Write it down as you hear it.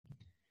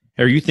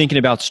Are you thinking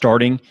about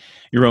starting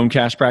your own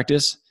cash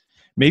practice?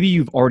 Maybe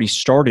you've already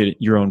started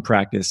your own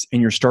practice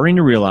and you're starting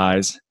to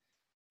realize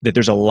that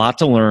there's a lot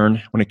to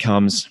learn when it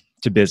comes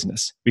to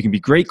business. We can be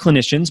great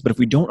clinicians, but if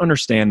we don't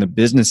understand the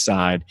business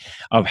side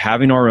of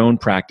having our own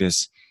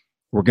practice,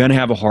 we're going to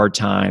have a hard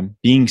time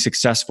being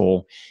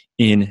successful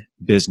in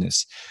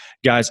business.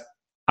 Guys,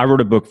 I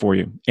wrote a book for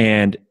you,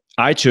 and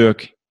I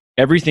took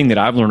everything that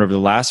I've learned over the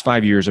last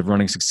 5 years of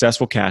running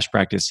successful cash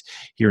practice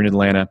here in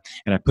Atlanta,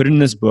 and I put it in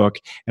this book,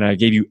 and I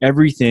gave you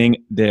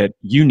everything that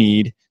you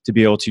need to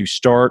be able to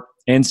start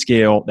and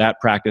scale that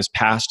practice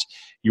past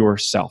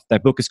yourself.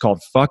 That book is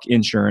called Fuck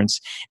Insurance,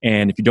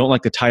 and if you don't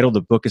like the title,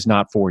 the book is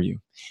not for you.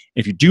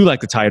 If you do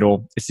like the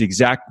title, it's the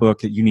exact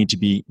book that you need to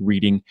be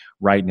reading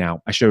right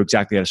now. I show you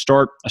exactly how to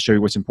start. I show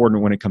you what's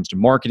important when it comes to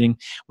marketing,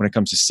 when it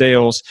comes to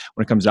sales,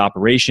 when it comes to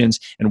operations,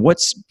 and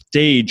what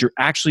stage you're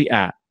actually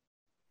at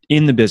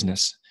in the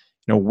business.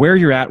 You know, where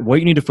you're at, what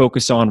you need to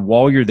focus on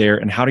while you're there,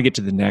 and how to get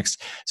to the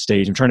next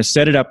stage. I'm trying to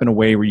set it up in a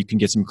way where you can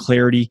get some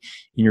clarity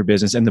in your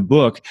business. And the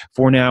book,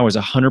 for now, is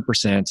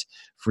 100%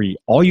 free.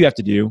 All you have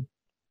to do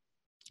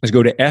is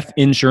go to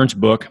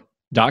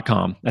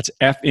finsurancebook.com. That's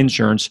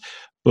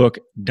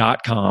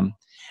finsurancebook.com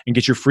and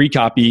get your free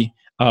copy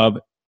of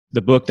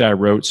the book that I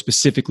wrote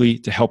specifically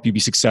to help you be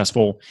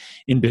successful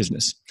in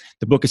business.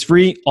 The book is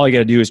free. All you got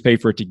to do is pay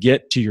for it to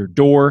get to your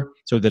door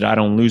so that I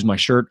don't lose my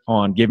shirt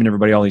on giving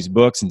everybody all these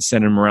books and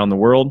sending them around the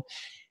world.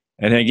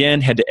 And then again,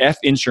 head to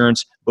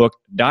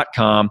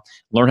finsurancebook.com.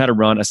 Learn how to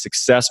run a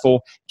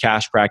successful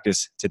cash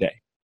practice today.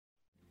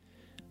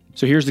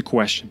 So here's the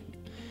question.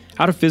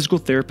 How do physical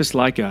therapists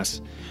like us,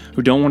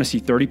 who don't want to see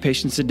 30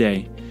 patients a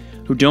day,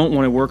 who don't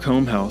want to work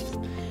home health,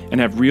 and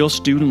have real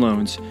student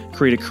loans,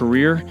 create a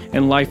career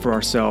and life for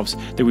ourselves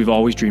that we've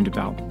always dreamed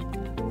about?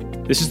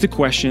 This is the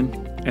question,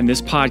 and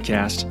this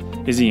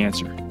podcast is the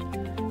answer.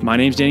 My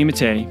name's Danny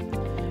Mattei,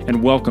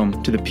 and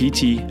welcome to the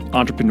PT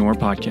Entrepreneur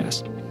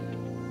Podcast.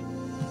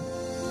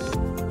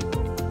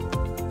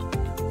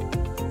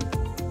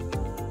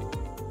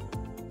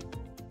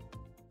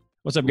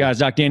 What's up, guys?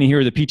 Doc Danny here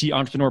with the PT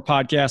Entrepreneur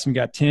Podcast. We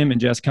got Tim and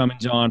Jess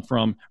Cummings on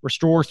from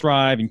Restore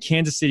Thrive in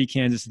Kansas City,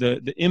 Kansas,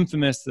 the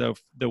infamous,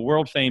 the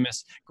world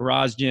famous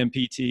garage gym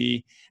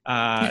PT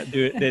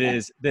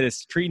that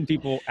is treating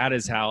people at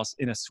his house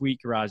in a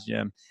sweet garage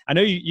gym. I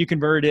know you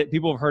converted it.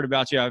 People have heard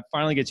about you. I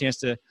finally get a chance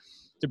to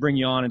bring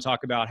you on and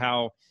talk about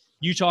how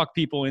you talk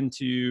people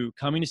into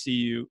coming to see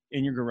you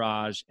in your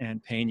garage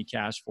and paying you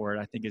cash for it.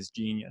 I think is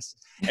genius.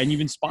 And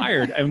you've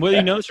inspired, and whether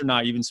you know this or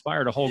not, you've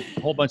inspired a whole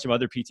bunch of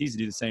other PTs to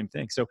do the same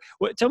thing. So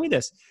tell me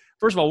this.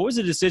 First of all, what was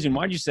the decision?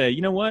 Why did you say,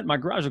 you know what, my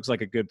garage looks like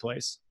a good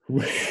place?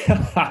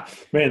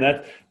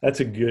 Man,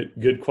 that's a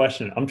good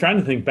question. I'm trying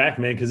to think back,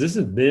 man, because this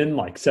has been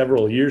like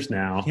several years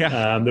now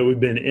that we've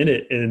been in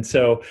it. And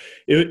so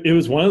it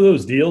was one of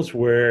those deals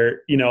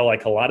where, you know,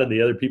 like a lot of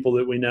the other people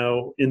that we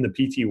know in the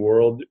PT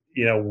world,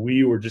 you know,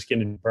 we were just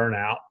getting burnt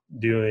out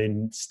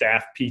doing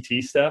staff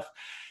PT stuff.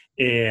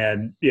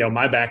 And, you know,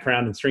 my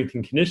background in strength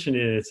and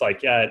conditioning, it's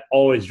like I'd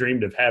always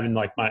dreamed of having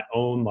like my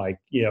own, like,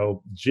 you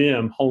know,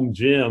 home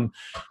gym.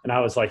 And I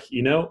was like,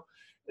 you know,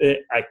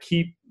 I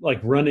keep like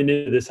running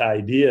into this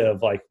idea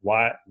of like,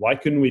 why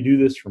couldn't we do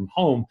this from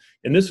home?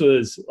 And this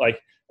was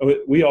like,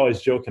 we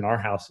always joke in our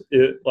house,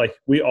 like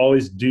we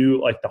always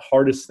do like the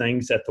hardest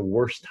things at the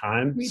worst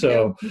time.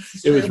 So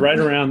it was right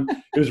around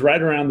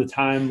the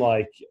time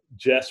like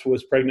Jess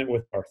was pregnant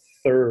with our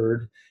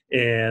third.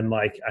 And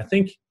like, I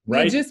think,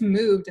 we just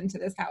moved into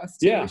this house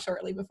too,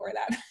 shortly before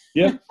that.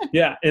 Yeah.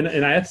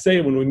 And I have to say,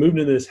 when we moved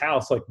into this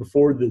house, like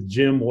before the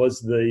gym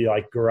was the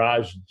like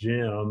garage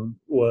gym,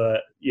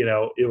 you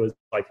know, it was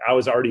like, I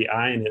was already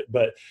eyeing it.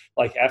 But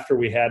like after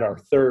we had our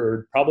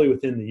third, probably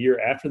within the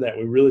year after that,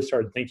 we really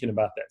started thinking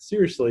about that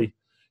seriously,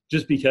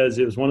 just because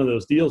it was one of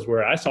those deals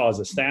where I saw as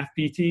a staff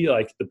PT,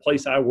 like the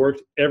place I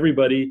worked,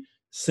 everybody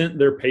sent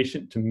their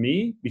patient to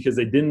me because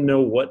they didn't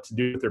know what to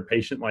do with their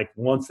patient, like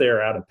once they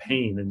are out of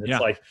pain. And it's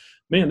like,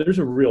 man, there's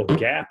a real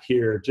gap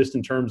here just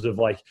in terms of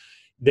like,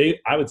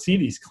 I would see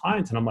these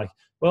clients and I'm like,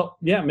 well,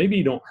 yeah, maybe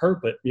you don't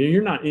hurt, but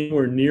you're not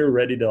anywhere near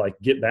ready to like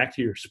get back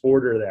to your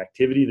sport or the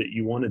activity that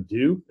you want to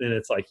do. And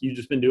it's like, you've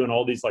just been doing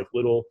all these like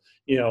little,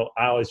 you know,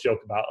 I always joke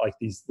about like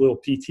these little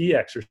PT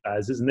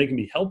exercises and they can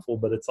be helpful,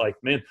 but it's like,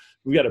 man,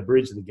 we got to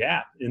bridge the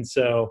gap. And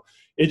so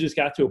it just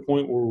got to a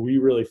point where we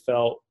really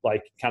felt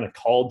like kind of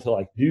called to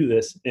like do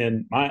this.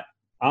 And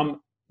I'm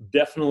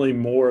definitely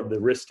more of the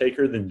risk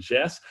taker than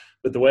Jess,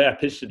 but the way I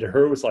pitched it to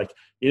her was like,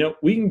 you know,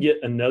 we can get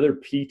another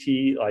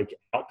PT like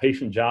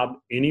outpatient job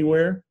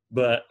anywhere,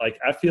 but like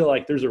I feel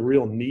like there's a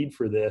real need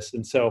for this.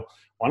 And so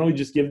why don't we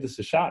just give this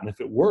a shot? And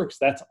if it works,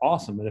 that's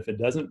awesome. And if it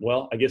doesn't,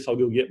 well, I guess I'll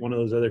go get one of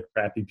those other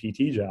crappy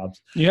PT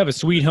jobs. You have a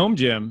sweet home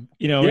gym,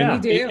 you know, we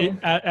do.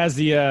 As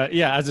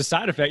a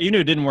side effect, even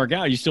if it didn't work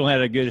out, you still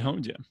had a good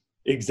home gym.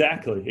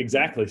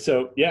 Exactly.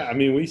 So yeah, I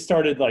mean, we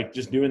started like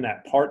just doing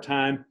that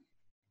part-time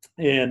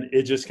and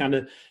it just kind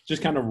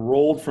of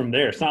rolled from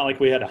there. It's not like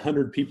we had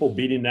 100 people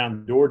beating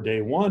down the door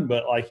day one,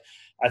 but like,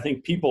 I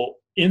think people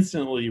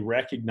instantly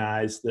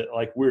recognized that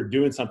like we're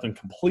doing something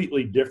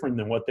completely different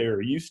than what they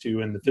were used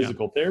to in the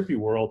physical therapy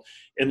world.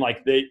 And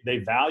like they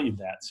valued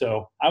that.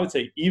 So I would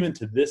say even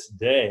to this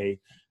day,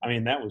 I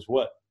mean, that was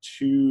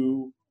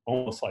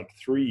almost like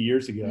 3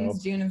 years ago. It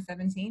was June of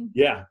 17.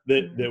 Yeah,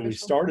 that we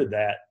started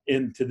that.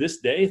 And to this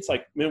day, it's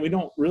like, man, we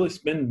don't really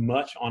spend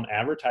much on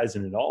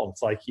advertising at all.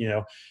 It's like,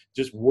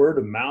 just word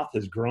of mouth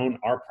has grown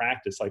our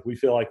practice. Like we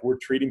feel like we're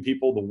treating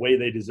people the way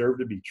they deserve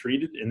to be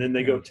treated. And then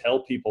they go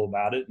tell people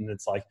about it. And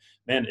it's like,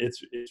 man,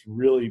 it's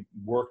really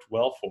worked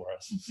well for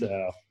us.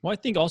 So, well, I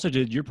think also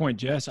to your point,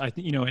 Jess, I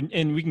think,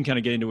 and we can kind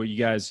of get into what you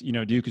guys,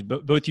 do, because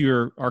both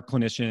you are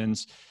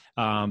clinicians.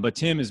 But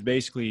Tim is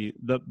basically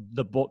the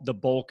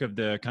bulk of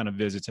the kind of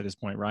visits at this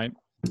point, right?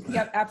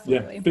 Yep,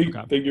 absolutely.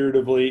 Yeah,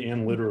 figuratively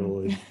and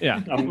literally. Yeah,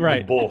 I'm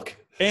right. The bulk.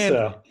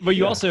 But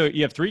you also,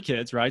 you have 3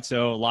 kids, right?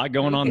 So a lot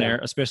going on there,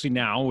 especially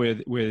now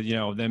with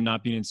them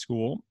not being in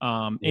school.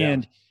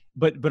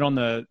 But on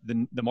the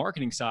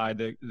marketing side,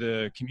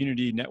 the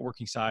community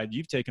networking side,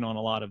 you've taken on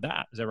a lot of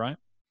that. Is that right?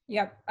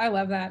 Yep. I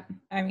love that.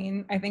 I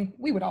mean, I think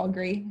we would all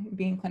agree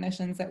being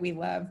clinicians that we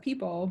love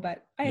people,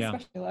 but I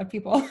especially love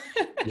people.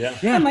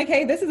 I'm like,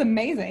 hey, this is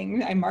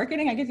amazing. I'm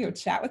marketing. I get to go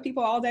chat with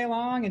people all day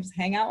long and just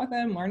hang out with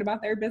them, learn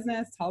about their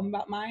business, tell them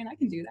about mine. I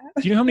can do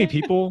that. Do you know how many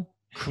people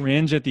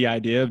cringe at the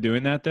idea of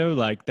doing that though?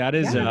 Like that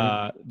is,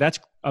 that's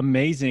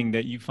amazing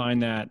that you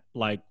find that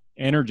like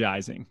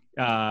energizing.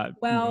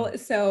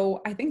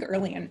 So I think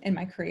early in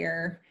my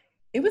career,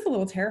 it was a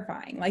little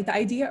terrifying. Like the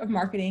idea of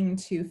marketing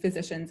to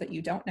physicians that you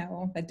don't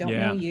know, that don't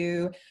know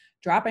you,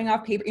 dropping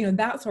off paper,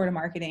 that sort of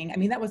marketing. I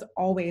mean, that was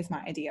always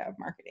my idea of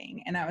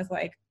marketing. And I was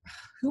like,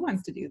 who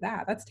wants to do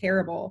that? That's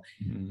terrible.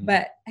 Mm-hmm.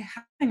 But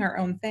having our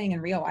own thing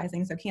and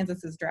realizing, so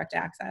Kansas is direct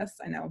access.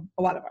 I know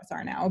a lot of us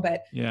are now,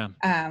 but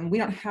we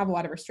don't have a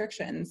lot of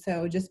restrictions.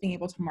 So just being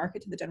able to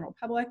market to the general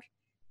public,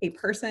 a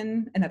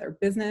person, another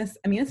business,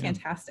 I mean, it's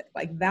fantastic.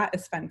 Like that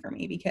is fun for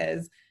me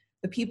because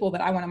the people that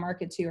I want to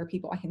market to are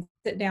people I can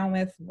sit down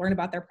with, learn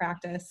about their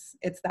practice.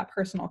 It's that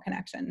personal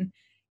connection.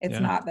 It's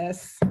not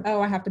this,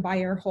 I have to buy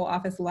your whole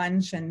office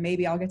lunch and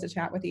maybe I'll get to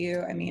chat with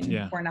you. I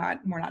mean, we're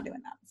not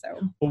doing that.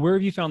 So, well, where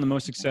have you found the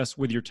most success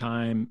with your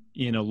time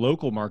in a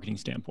local marketing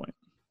standpoint?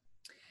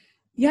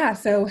 Yeah.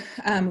 So,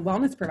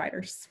 wellness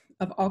providers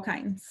of all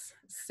kinds.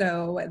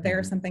 So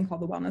there's something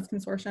called the Wellness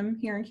Consortium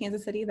here in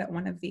Kansas City that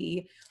one of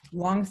the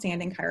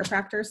longstanding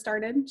chiropractors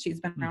started. She's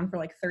been around for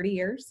like 30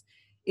 years.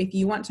 If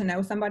you want to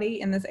know somebody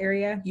in this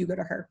area, you go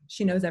to her.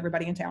 She knows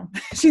everybody in town.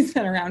 She's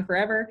been around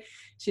forever.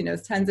 She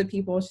knows tons of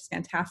people. She's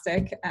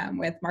fantastic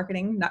with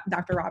marketing.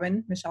 Dr.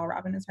 Robin, Michelle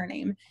Robin is her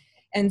name.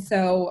 And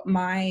so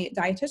my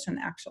dietitian,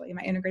 actually,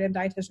 my integrative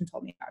dietitian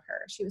told me about her.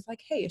 She was like,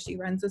 hey, she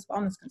runs this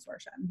wellness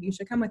consortium. You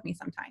should come with me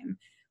sometime,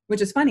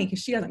 which is funny because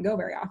she doesn't go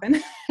very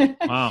often.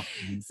 Wow.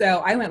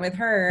 So I went with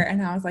her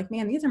and I was like,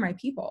 man, these are my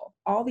people.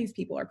 All these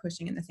people are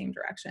pushing in the same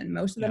direction.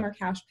 Most of them are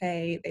cash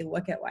pay. They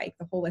look at like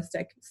the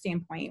holistic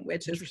standpoint,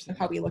 which is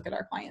how we look at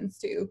our clients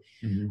too.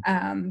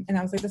 And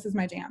I was like, this is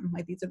my jam.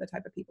 Like these are the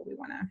type of people we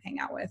want to hang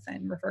out with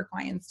and refer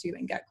clients to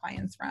and get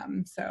clients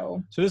from.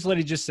 So this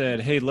lady just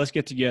said, hey, let's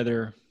get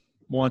together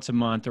once a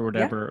month or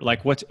whatever.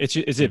 Like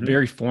is it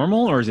very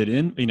formal or is it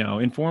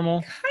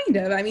informal? Kind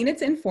of. I mean,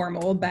 it's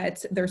informal,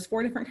 but there's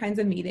 4 different kinds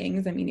of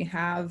meetings. I mean,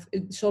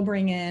 she'll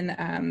bring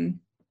in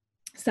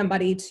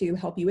somebody to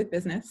help you with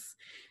business.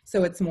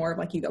 So it's more of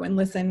like you go and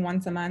listen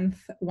once a month,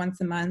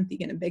 you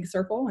get in a big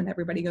circle and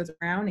everybody goes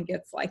around and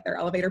gets like their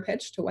elevator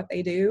pitch to what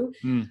they do.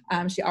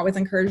 She always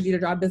encouraged you to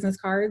draw business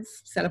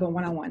cards, set up a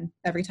one-on-one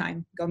every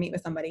time, go meet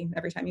with somebody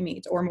every time you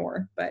meet or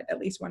more, but at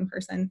least one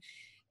person.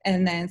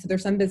 And then, so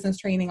there's some business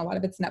training, a lot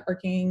of it's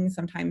networking.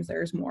 Sometimes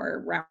there's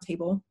more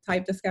roundtable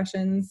type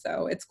discussions.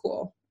 So it's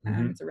cool.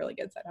 It's a really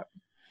good setup.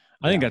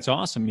 I think that's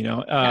awesome,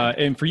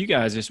 and for you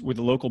guys, just with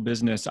the local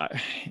business,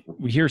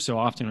 we hear so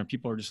often where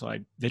people are just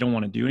like, they don't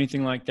want to do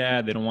anything like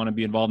that. They don't want to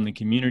be involved in the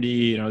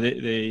community.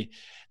 They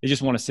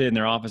just want to sit in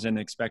their office and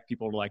expect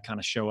people to like kind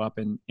of show up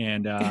and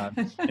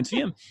see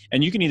them.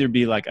 And you can either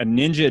be like a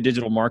ninja at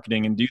digital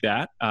marketing and do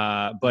that.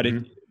 But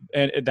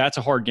that's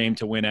a hard game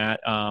to win at,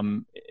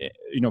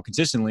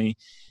 consistently.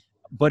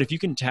 But if you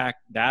can tack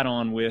that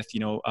on with,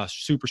 a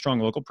super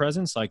strong local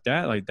presence like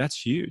that, like that's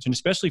huge. And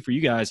especially for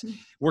you guys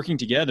working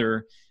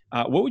together,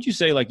 what would you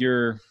say, what's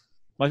your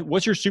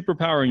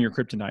superpower and your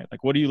kryptonite?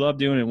 Like, what do you love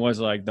doing? And what's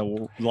like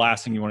the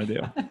last thing you want to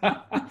do?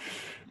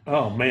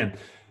 Oh man,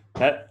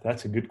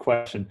 that's a good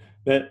question.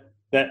 That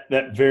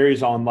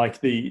varies on like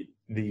the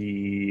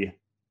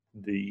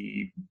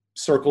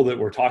circle that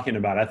we're talking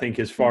about. I think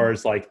as far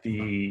as like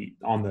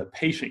on the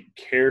patient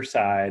care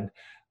side,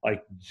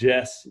 like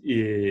Jess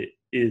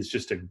is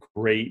just a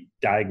great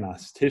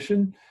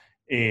diagnostician.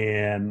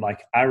 And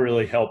like, I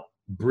really help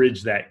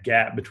bridge that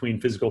gap between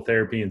physical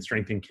therapy and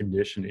strength and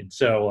conditioning.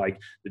 So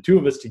like the two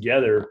of us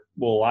together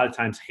will a lot of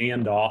times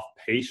hand off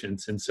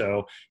patients. And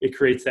so it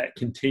creates that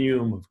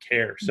continuum of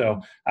care.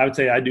 So I would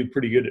say I do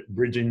pretty good at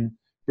bridging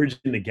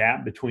the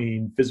gap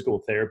between physical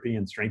therapy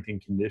and strength and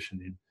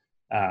conditioning.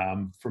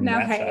 from now,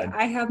 that hey, side.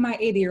 I have my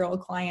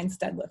 80-year-old clients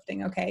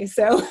deadlifting. Okay.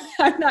 So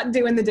I'm not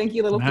doing the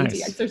dinky little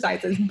PT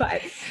exercises,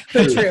 but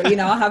true.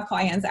 I'll have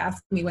clients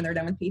ask me when they're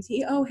done with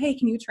PT, oh, hey,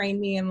 can you train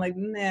me? I'm like,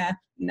 nah,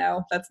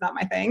 no, that's not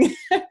my thing.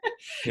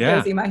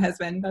 Go see my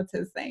husband. That's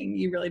his thing.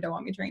 You really don't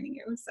want me training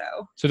you.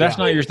 So that's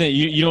not your thing.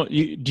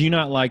 Do you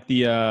not like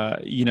the,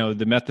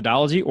 the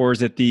methodology, or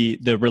is it the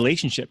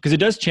relationship? Because it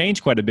does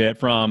change quite a bit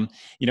from,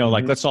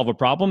 like, let's solve a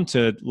problem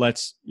to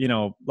let's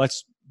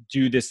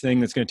do this thing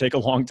that's going to take a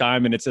long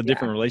time, and it's a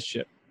different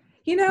relationship.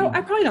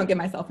 I probably don't give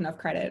myself enough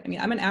credit. I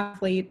mean, I'm an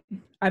athlete.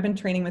 I've been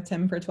training with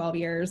Tim for 12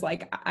 years.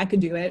 Like, I could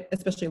do it,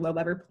 especially low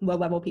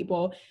level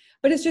people,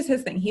 but it's just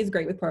his thing. He's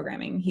great with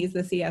programming. He's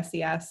the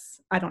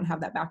CSCS. I don't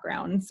have that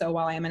background. So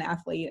while I am an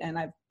athlete and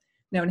I've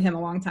known him a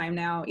long time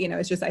now,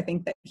 it's just, I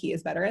think that he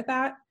is better at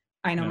that.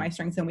 I know my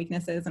strengths and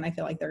weaknesses, and I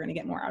feel like they're going to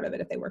get more out of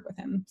it if they work with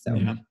him. So,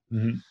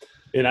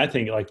 And I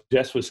think, like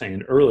Jess was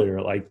saying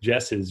earlier, like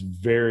Jess is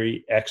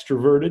very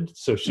extroverted.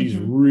 So she's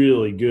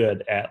really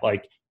good at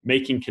like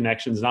making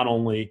connections, not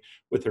only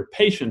with her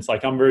patients,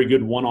 like I'm very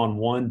good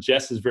one-on-one.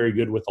 Jess is very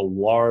good with a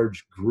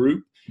large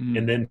group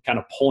and then kind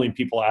of pulling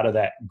people out of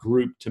that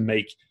group to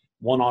make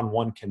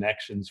one-on-one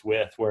connections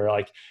with, where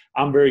like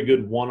I'm very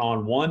good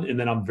one-on-one, and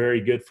then I'm very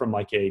good from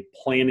like a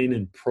planning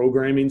and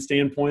programming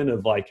standpoint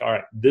of like, all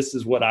right, this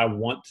is what I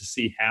want to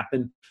see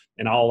happen.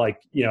 And I'll like,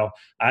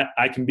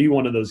 I can be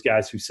one of those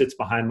guys who sits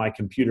behind my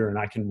computer and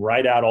I can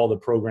write out all the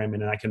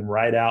programming, and I can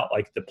write out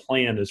like the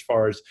plan as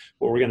far as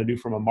what we're going to do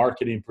from a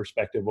marketing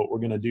perspective, what we're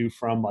going to do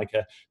from like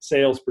a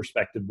sales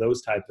perspective,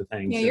 those type of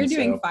things. Yeah, you're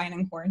doing fine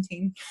in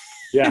quarantine.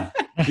 Yeah.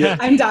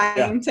 I'm dying.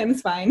 Yeah.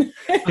 Tim's fine.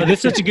 This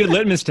is such a good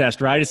litmus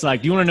test, right? It's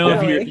like, do you want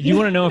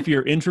to know if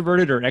you're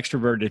introverted or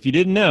extroverted? If you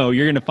didn't know,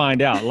 you're going to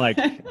find out. Like,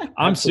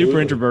 I'm super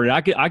introverted.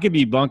 I could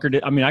be bunkered.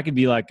 I mean, I could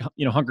be like,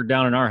 hunkered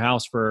down in our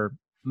house for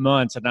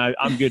months and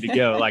I'm good to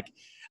go. Like,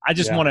 I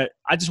just want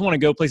to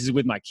go places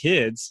with my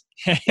kids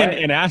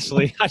and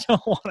Ashley. I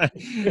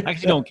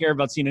actually don't care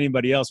about seeing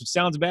anybody else, which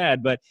sounds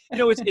bad, but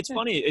it's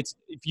funny. It's,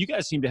 if you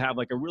guys seem to have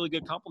like a really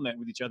good complement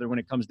with each other when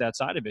it comes to that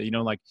side of it,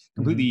 like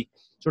completely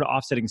sort of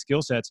offsetting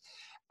skill sets.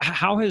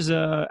 How has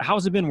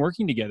it been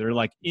working together,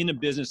 like in a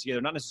business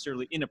together, not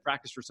necessarily in a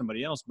practice for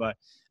somebody else, but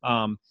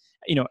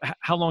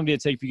how long did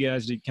it take for you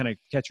guys to kind of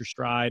catch your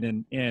stride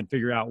and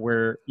figure out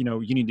where,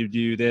 you need to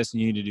do this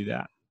and you need to do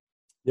that?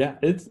 Yeah,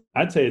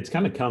 I'd say it's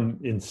kind of come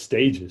in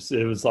stages.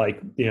 It was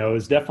like, it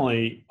was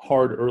definitely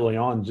hard early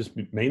on, just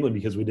mainly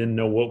because we didn't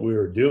know what we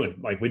were doing.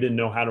 Like, we didn't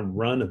know how to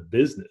run a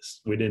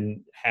business. We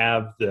didn't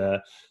have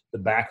the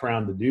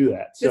background to do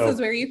that. So this is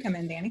where you come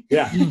in, Danny.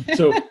 Yeah.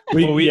 So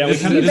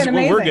this is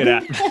what we're good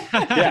at.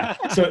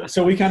 Yeah.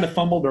 So we kind of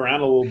fumbled around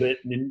a little bit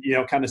and,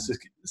 kind of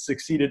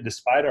succeeded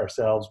despite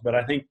ourselves. But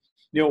I think,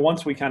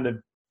 once we kind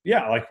of,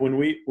 like when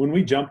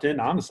we jumped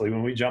in, honestly,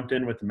 when we jumped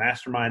in with the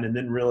mastermind, and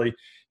then really,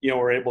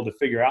 we're able to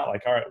figure out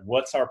like, all right,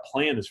 what's our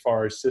plan as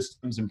far as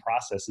systems and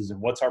processes, and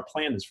what's our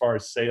plan as far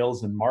as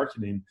sales and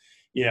marketing,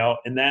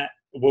 and that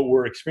what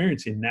we're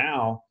experiencing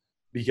now,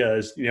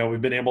 because,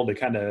 we've been able to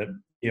kind of,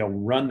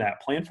 run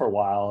that plan for a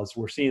while, as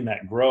we're seeing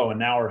that grow. And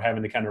now we're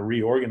having to kind of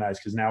reorganize,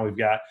 because now we've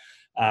got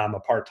a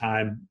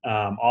part-time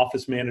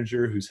office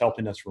manager who's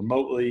helping us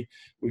remotely.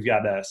 We've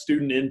got a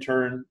student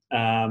intern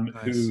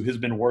who has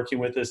been working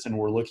with us, and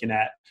we're looking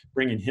at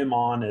bringing him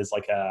on as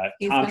like a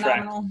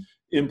contract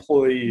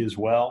employee as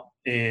well.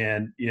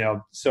 And,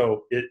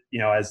 so it,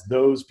 as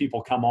those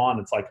people come on,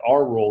 it's like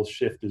our roles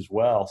shift as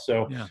well.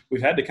 So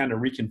we've had to kind of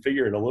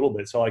reconfigure it a little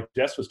bit. So like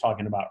Jess was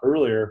talking about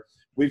earlier,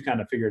 we've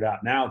kind of figured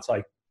out now, it's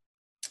like,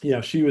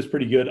 she was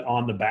pretty good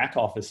on the back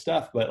office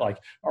stuff, but like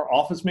our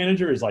office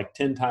manager is like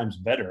 10 times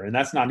better. And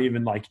that's not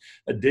even like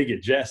a dig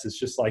at Jess. It's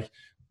just like,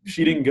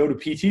 she didn't go to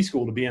PT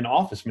school to be an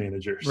office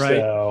manager. Right.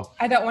 So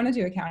I don't want to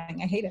do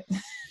accounting. I hate it.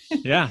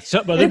 Yeah.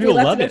 So, but other people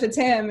love it. If we left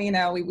it to Tim,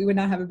 we would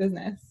not have a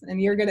business,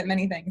 and you're good at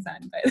many things,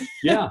 son. But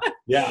yeah.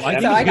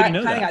 So I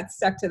got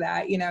stuck to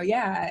that,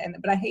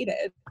 but I hate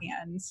it.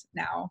 And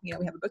now, we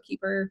have a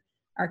bookkeeper.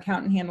 Our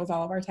accountant handles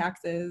all of our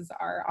taxes.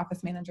 Our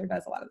office manager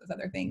does a lot of those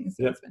other things.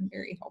 So it's been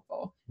very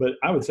helpful. But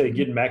I would say,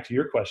 getting back to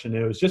your question,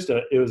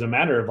 it was a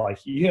matter of like,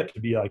 you have to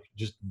be like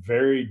just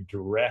very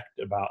direct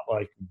about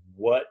like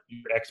what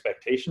your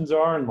expectations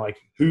are and like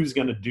who's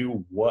going to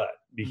do what,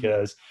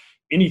 because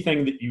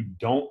anything that you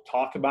don't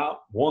talk about,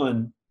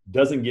 one,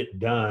 doesn't get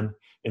done.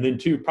 And then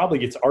two, probably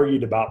gets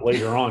argued about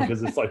later on,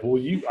 because it's like,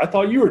 well, I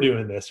thought you were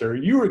doing this, or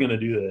you were going to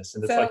do this.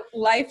 And it's so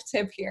life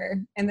tip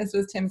here, and this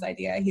was Tim's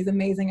idea. He's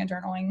amazing at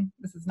journaling.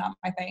 This is not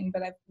my thing,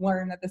 but I've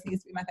learned that this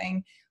needs to be my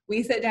thing.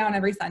 We sit down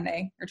every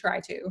Sunday, or try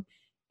to,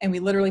 and we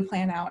literally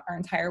plan out our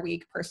entire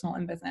week, personal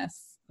and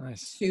business,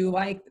 to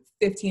like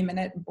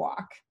 15-minute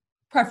block,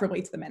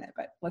 preferably to the minute,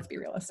 but let's be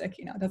realistic.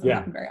 It doesn't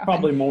happen very often.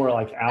 Probably more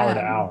like hour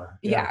to hour.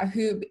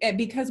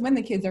 Because when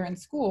the kids are in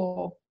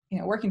school,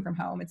 working from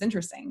home, it's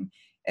interesting.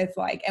 It's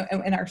like,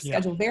 and our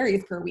schedule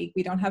varies per week.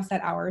 We don't have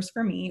set hours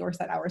for me or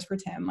set hours for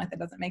Tim. Like, that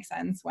doesn't make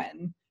sense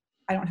when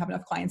I don't have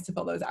enough clients to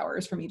fill those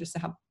hours for me just to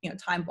have,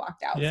 time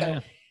blocked out. So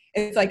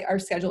it's like our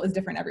schedule is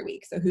different every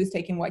week. So who's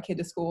taking what kid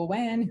to school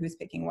when, who's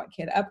picking what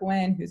kid up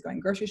when, who's going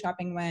grocery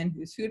shopping when,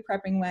 who's food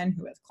prepping when,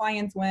 who has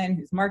clients when,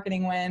 who's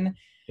marketing when.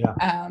 Yeah.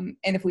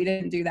 And if we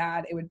didn't do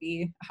that, it would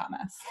be a hot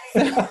mess.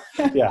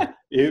 So. Yeah.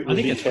 I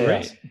think it's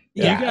great.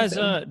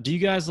 Yeah. Do you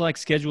guys like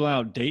schedule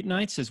out date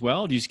nights as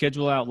well? Do you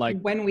schedule out like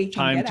when we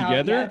can time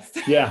together? Out,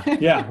 yes.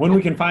 Yeah. When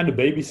we can find a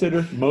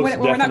babysitter, when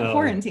we're not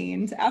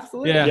quarantined.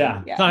 Absolutely.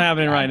 Yeah. It's not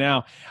happening right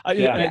now.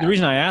 Yeah. The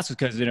reason I asked is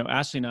because,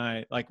 Ashley and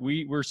I, like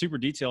we're super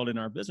detailed in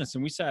our business,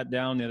 and we sat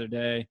down the other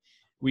day.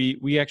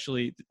 We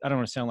actually, I don't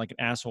want to sound like an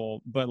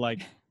asshole, but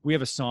like we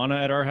have a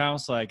sauna at our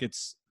house. Like it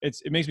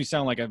makes me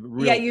sound like a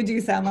real you do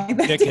sound like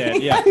that.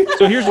 Dickhead. Yeah.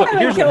 So here's what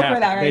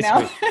happened. Right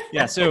now.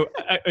 Yeah. So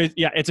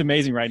it's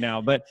amazing right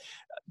now. But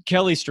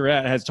Kelly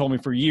Starrett has told me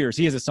for years,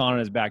 he has a sauna in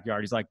his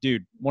backyard. He's like,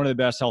 dude, one of the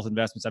best health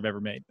investments I've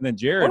ever made. And then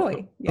Jared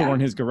put one in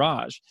his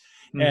garage.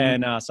 Mm-hmm.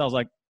 And so I was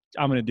like,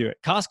 I'm going to do it.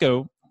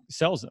 Costco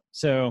sells them.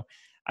 So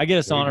I get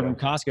a sauna from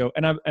Costco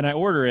and I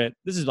order it.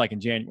 This is like in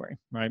January,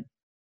 right?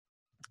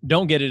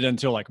 Don't get it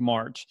until like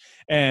March.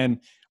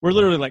 And we're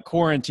literally like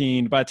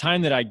quarantined. By the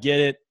time that I get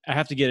it, I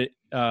have to get it,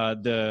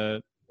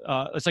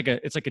 it's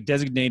like a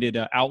designated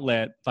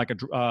outlet, like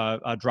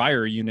a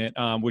dryer unit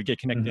would get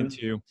connected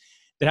into.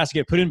 That has to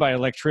get put in by an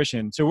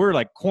electrician. So we're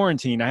like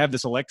quarantined. I have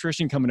this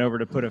electrician coming over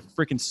to put a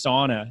freaking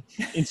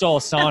install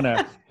a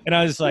sauna. And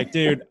I was just like,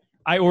 dude,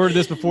 I ordered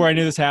this before I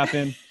knew this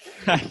happened.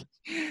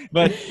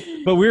 but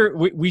we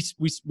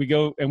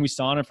go and we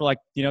sauna for like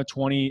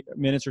 20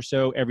 minutes or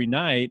so every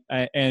night,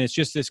 and it's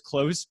just this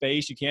closed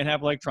space. You can't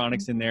have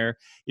electronics in there,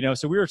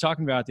 so we were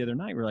talking about it the other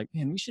night. We were like,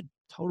 man, we should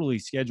totally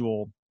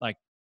schedule like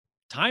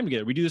time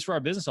together. We do this for our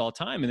business all the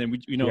time, and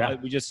then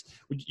you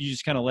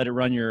just kind of let it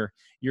run your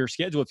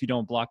schedule if you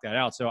don't block that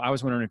out. So I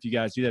was wondering if you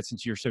guys do that,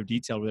 since you're so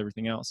detailed with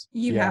everything else.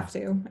 You have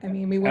to. I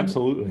mean, we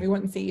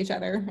wouldn't see each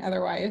other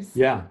otherwise.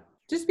 Yeah.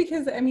 Just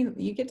because, I mean,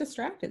 you get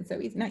distracted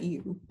so easy. Not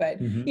you, but,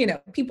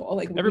 people,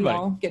 like everybody. We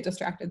all get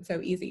distracted so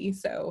easy.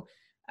 So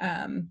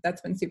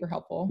that's been super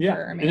helpful for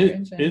our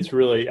marriage. It's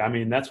really, I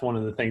mean, that's one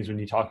of the things when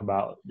you talk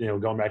about,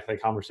 going back to the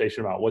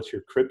conversation about what's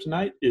your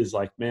kryptonite is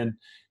like, man,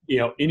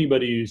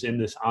 anybody who's in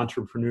this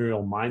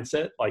entrepreneurial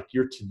mindset, like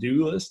your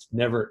to-do list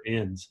never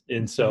ends.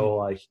 And so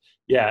like,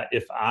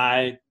 if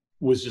I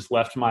was just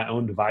left to my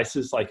own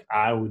devices, like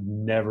I would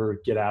never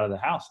get out of the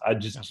house.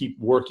 I'd just keep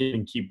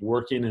working.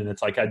 And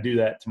it's like, I do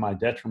that to my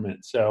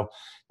detriment. So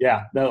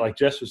like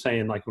Jess was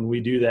saying, like when we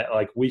do that,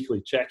 like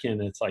weekly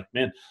check-in, it's like,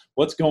 man,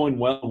 what's going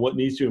well, what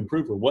needs to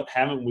improve, or what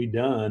haven't we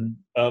done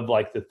of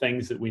like the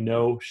things that we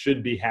know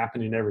should be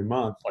happening every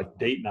month, like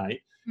date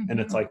night. And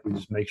it's like, we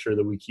just make sure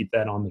that we keep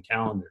that on the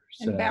calendar.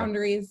 And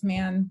boundaries,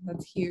 man,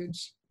 that's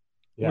huge.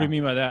 What do you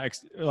mean by that?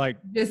 Like,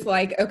 just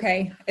like,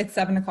 okay, it's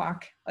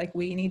 7:00. Like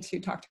we need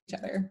to talk to each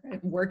other.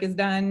 Work is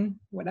done.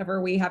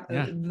 Whatever we have,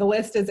 the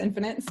list is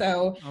infinite.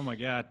 So, oh my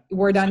God,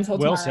 we're done till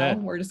tomorrow.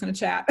 Said. We're just going to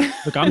chat.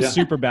 Look, I'm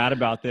super bad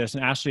about this,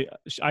 and Ashley,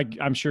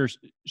 I'm sure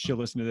she'll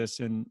listen to this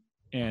and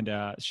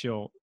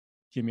she'll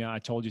give me, I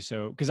told you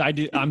so, because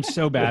I'm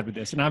so bad with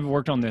this, and I've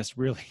worked on this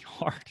really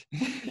hard.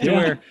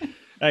 Where,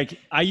 like,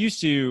 I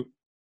used to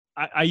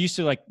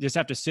like just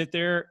have to sit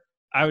there.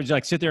 I would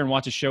like sit there and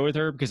watch a show with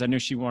her because I knew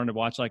she wanted to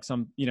watch like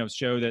some,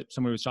 show that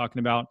somebody was talking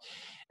about.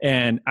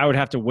 And I would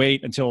have to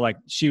wait until like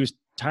she was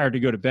tired to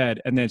go to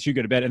bed, and then she'd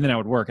go to bed, and then I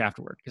would work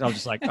afterward because I was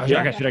just like, oh, I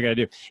got shit I got to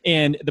do.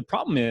 And the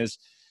problem is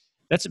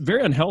that's a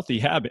very unhealthy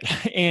habit.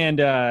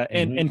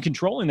 And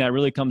controlling that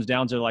really comes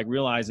down to like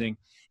realizing,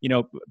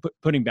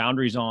 putting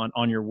boundaries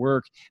on your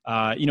work,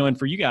 and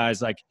for you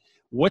guys, like,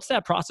 what's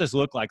that process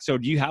look like? So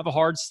do you have a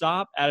hard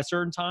stop at a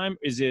certain time?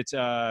 Is it,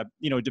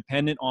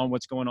 dependent on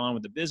what's going on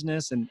with the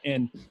business?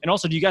 And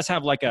also, do you guys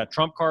have like a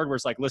trump card where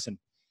it's like, listen,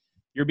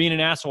 you're being an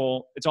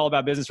asshole. It's all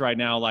about business right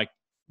now. Like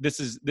this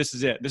is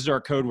it. This is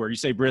our code word. You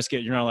say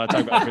brisket, you're not allowed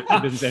to talk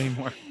about business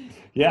anymore.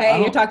 Yeah.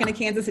 Hey, you're talking to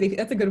Kansas City.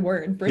 That's a good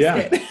word.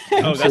 Brisket.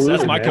 Yeah. Oh,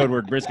 that's my code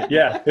word, brisket.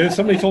 Yeah. If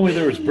somebody told me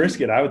there was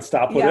brisket, I would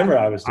stop whatever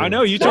I was doing. I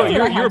know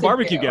you're a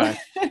barbecue guy.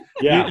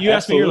 Yeah. You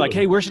asked me, you're like,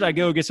 hey, where should I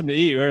go get something to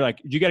eat? Or like,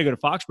 you got to go to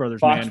Fox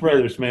Brothers, man. Fox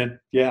Brothers, man.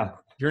 Yeah.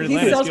 He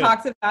still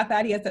talks about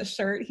that. He has that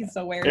shirt. He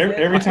still wears it.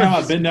 Every time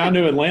I've been down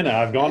to Atlanta,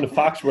 I've gone to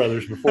Fox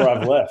Brothers before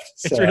I've left.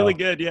 So it's really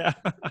good. Yeah.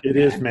 It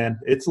is, man.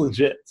 It's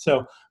legit.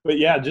 So, but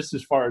just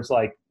as far as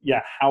like,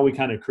 how we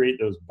kind of create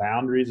those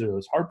boundaries or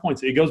those hard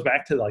points, it goes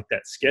back to like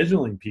that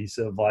scheduling piece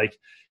of like,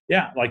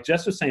 like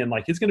Jess was saying,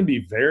 like it's going to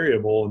be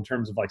variable in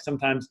terms of like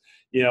sometimes,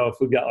 if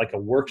we've got like a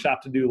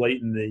workshop to do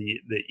late in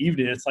the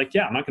evening, it's like,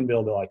 I'm not going to be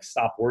able to like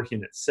stop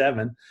working at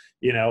 7,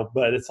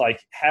 but it's like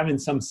having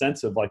some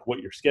sense of like what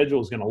your schedule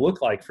is going to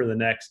look like for the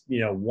next,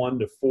 1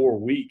 to 4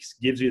 weeks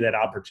gives you that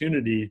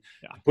opportunity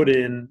to put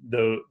in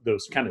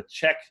those kind of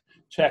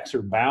checks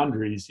or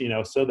boundaries,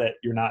 so that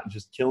you're not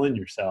just killing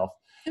yourself.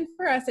 And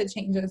for us, it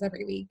changes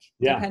every week,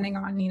 depending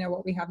on,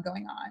 what we have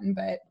going on.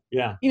 But,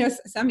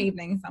 some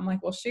evenings I'm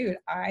like, well, shoot,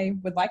 I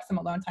would like some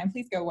alone time.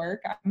 Please go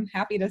work. I'm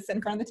happy to sit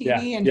in front of the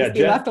TV and just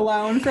be left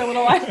alone for a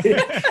little while.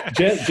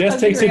 Jess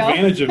takes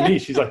advantage of me.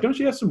 She's like, don't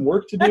you have some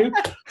work to do?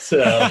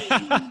 So,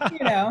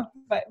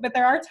 but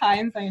there are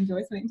times I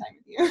enjoy spending time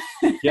with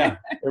you. Yeah.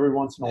 Every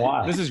once in a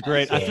while. This is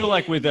great. So, I feel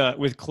like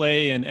with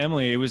Clay and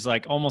Emily, it was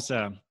like almost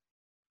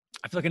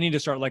I feel like I need to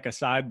start like a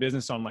side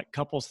business on like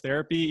couples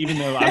therapy, even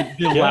though I'm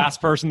the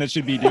last person that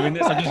should be doing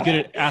this. I'm just good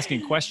at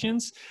asking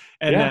questions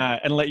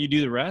and let you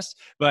do the rest.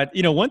 But,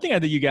 one thing I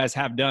think you guys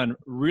have done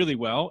really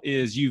well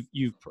is you've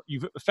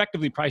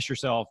effectively priced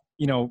yourself,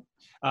 from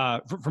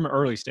an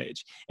early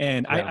stage.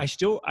 And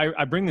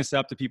I bring this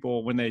up to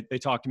people when they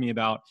talk to me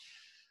about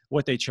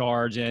what they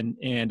charge. And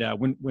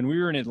when we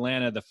were in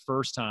Atlanta the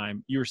first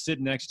time, you were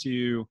sitting next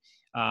to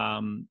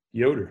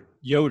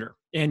Yoder.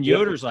 And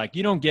Yoder's like,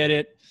 you don't get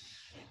it.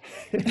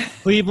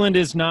 Cleveland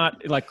is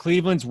not like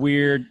Cleveland's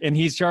weird, and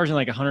he's charging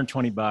like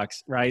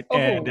 $120, right?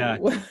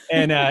 Oh.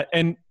 And I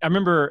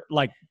remember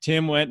like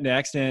Tim went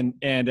next, and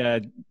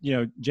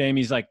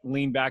Jamie's like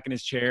leaned back in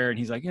his chair, and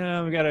he's like, we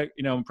got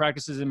to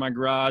practices in my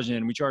garage,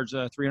 and we charge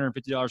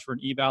 $350 for an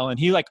eval, and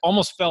he like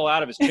almost fell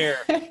out of his chair,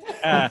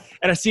 and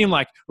I see him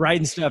like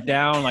writing stuff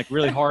down like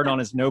really hard on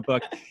his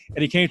notebook,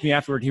 and he came to me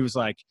afterward. He was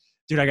like,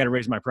 dude, I got to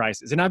raise my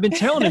prices. And I've been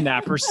telling him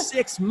that for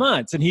 6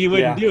 months and he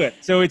wouldn't do it.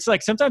 So it's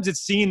like, sometimes it's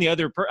seeing the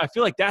other, I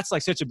feel like that's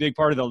like such a big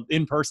part of the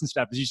in-person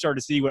stuff is you start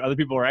to see what other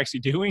people are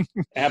actually doing.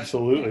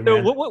 Absolutely.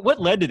 So what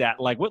led to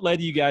that? Like what led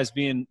to you guys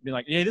being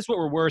like, hey, this is what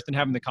we're worth and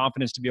having the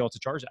confidence to be able to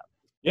charge that?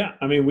 Yeah.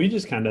 I mean, we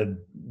just kind of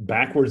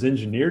backwards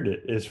engineered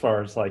it as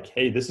far as like,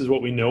 hey, this is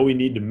what we know we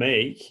need to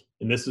make.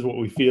 And this is what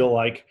we feel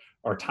like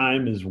our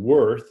time is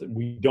worth.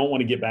 We don't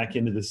want to get back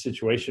into this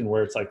situation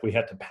where it's like we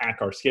have to pack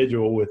our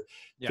schedule with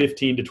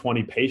 15 to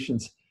 20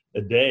 patients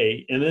a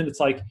day. And then it's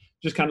like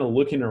just kind of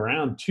looking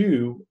around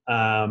too.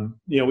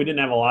 We didn't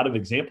have a lot of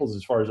examples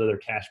as far as other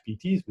cash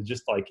PTs, but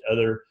just like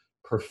other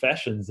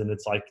professions. And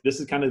it's like, this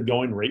is kind of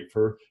going rate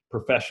for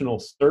professional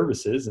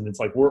services. And it's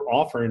like, we're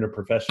offering a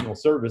professional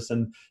service,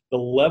 and the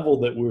level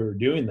that we were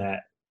doing that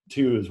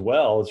too as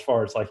well, as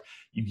far as like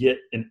you get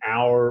an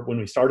hour. When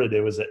we started,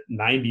 it was a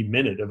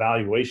 90-minute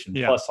evaluation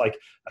plus like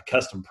a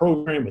custom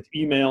program with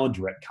email and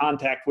direct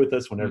contact with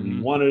us whenever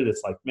you wanted.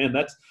 It's like, man,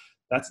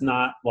 that's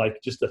not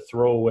like just a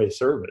throwaway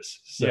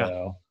service.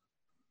 So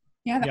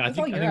that's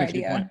all your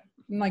idea.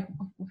 I'm like,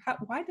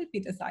 why did we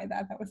decide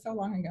that? That was so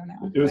long ago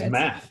now. It was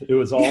math. It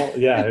was all,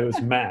 it was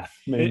math.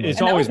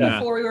 It's always math.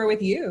 Before we were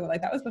with you. Like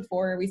that was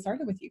before we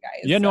started with you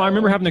guys. Yeah, no, I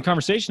remember having the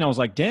conversation. I was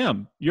like,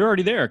 damn, you're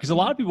already there. Cause a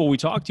lot of people we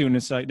talk to, and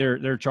it's like,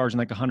 they're charging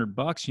like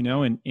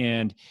 $100,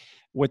 and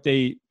what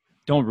they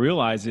don't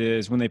realize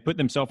is when they put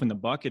themselves in the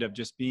bucket of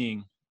just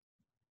being,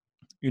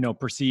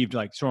 perceived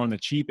like sort of on the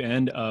cheap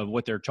end of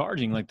what they're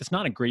charging, like that's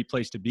not a great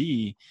place to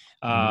be,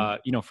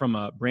 from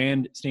a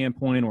brand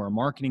standpoint or a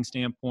marketing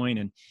standpoint.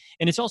 And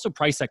it's also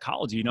price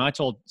psychology. I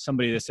told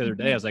somebody this the other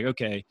day, I was like,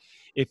 okay,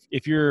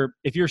 if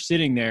you're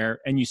sitting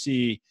there and you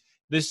see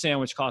this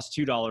sandwich costs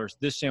 $2,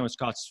 this sandwich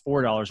costs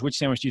 $4, which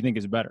sandwich do you think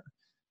is better?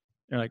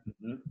 They're like,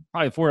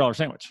 probably the $4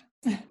 sandwich.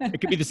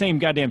 It could be the same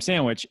goddamn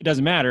sandwich. It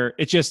doesn't matter.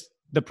 It's just,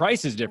 the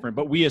price is different,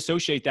 but we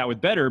associate that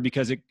with better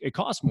because it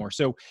costs more.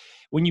 So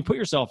when you put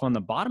yourself on the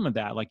bottom of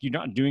that, like you're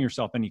not doing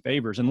yourself any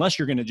favors unless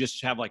you're going to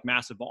just have like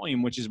massive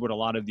volume, which is what a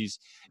lot of these,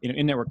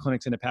 in-network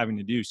clinics end up having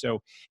to do.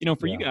 So,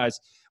 for you guys,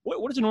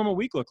 what does a normal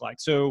week look like?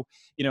 So,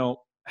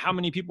 how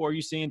many people are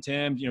you seeing,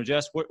 Tim?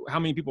 Jess, how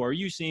many people are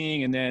you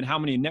seeing? And then how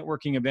many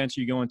networking events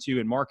are you going to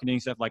and marketing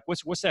stuff? Like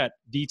what's that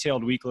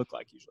detailed week look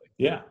like usually?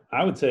 Yeah,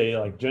 I would say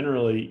like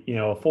generally,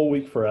 a full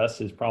week for us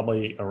is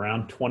probably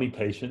around 20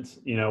 patients,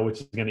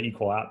 which is going to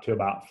equal out to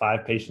about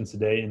 5 patients a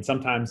day. And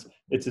sometimes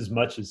it's as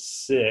much as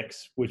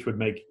 6, which would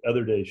make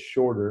other days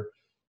shorter.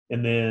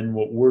 And then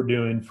what we're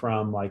doing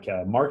from like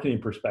a marketing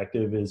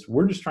perspective is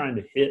we're just trying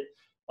to hit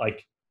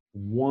like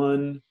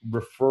one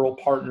referral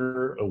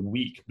partner a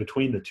week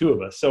between the two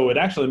of us. So it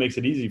actually makes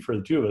it easy for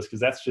the two of us because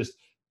that's just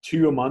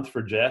 2 a month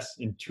for Jess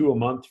and 2 a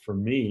month for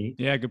me.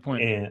 Yeah, good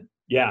point. And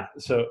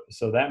so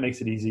that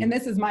makes it easy. And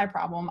this is my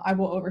problem. I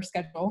will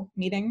overschedule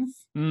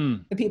meetings,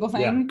 the people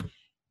thing,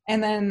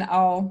 and then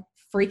I'll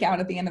freak out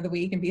at the end of the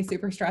week and be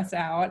super stressed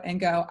out and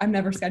go, I'm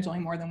never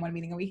scheduling more than 1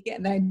 meeting a week,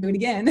 and then I do it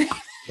again.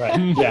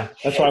 Right. Yeah.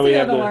 That's why we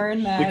have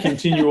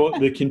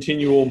the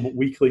continual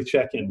weekly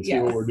check-in to see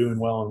what we're doing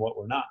well and what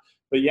we're not.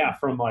 But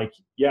from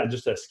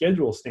just a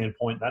schedule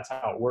standpoint, that's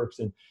how it works.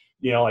 And,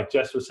 like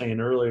Jess was saying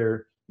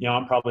earlier,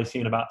 I'm probably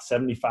seeing about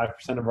 75%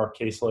 of our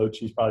caseload.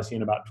 She's probably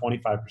seeing about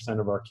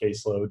 25% of our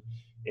caseload.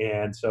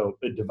 And so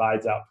it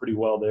divides out pretty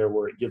well there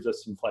where it gives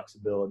us some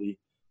flexibility,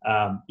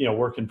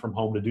 working from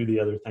home to do the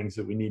other things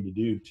that we need to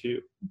do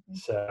too.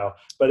 So,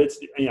 but it's,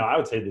 I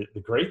would say that the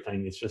great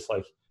thing is just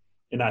like,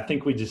 and I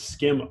think we just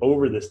skim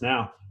over this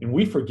now and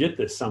we forget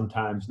this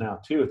sometimes now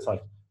too. It's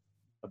like,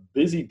 a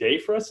busy day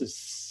for us is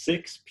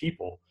 6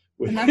 people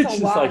And that's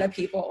a lot of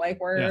people. Like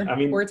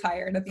we're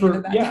tired at the end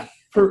of that. Yeah.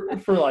 For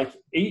like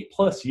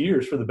 8+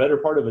 years, for the better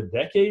part of a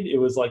decade, it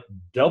was like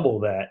double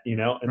that, you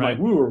know, and like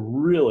we were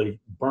really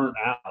burnt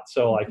out.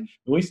 So like when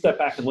we step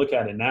back and look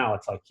at it now,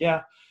 it's like,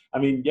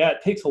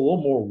 it takes a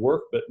little more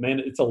work, but man,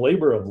 it's a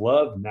labor of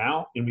love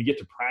now, and we get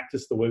to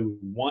practice the way we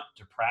want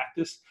to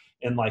practice.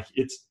 And like,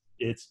 it's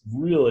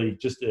really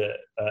just a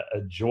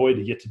joy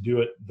to get to do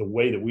it the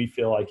way that we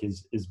feel like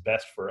is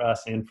best for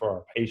us and for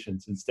our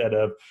patients, instead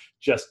of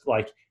just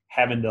like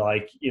having to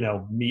like, you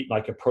know, meet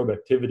like a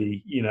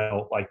productivity, you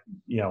know, like,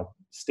 you know,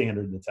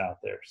 standard that's out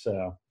there.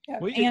 So,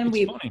 and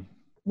we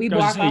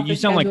block off the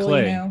sound schedule, like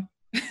Clay.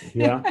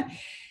 You know,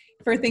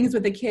 for things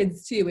with the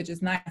kids too, which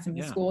is nice. I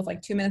mean, school is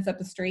like 2 minutes up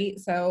the street.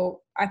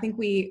 So I think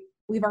we've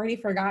already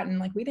forgotten,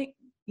 like we didn't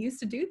used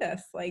to do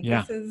this. Like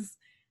this is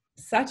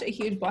such a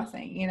huge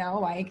blessing, you know,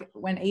 like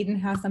when Aiden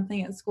has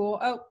something at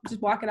school,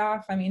 just walk it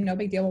off. I mean, no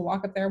big deal. We'll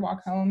walk up there,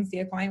 walk home, see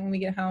a client when we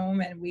get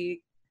home, and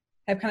we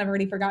have kind of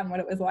already forgotten what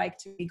it was like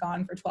to be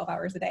gone for 12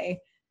 hours a day.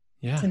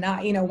 To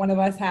not, you know, one of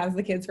us has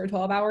the kids for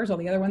 12 hours while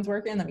the other one's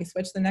working, then we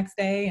switch the next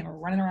day and we're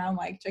running around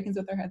like chickens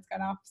with their heads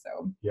cut off.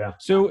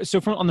 So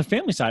So from on the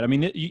family side, I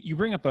mean, you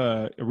bring up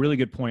a really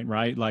good point,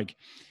 right? Like,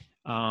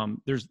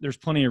 there's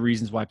plenty of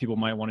reasons why people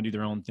might want to do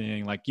their own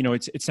thing. Like, you know,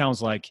 it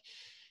sounds like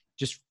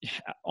just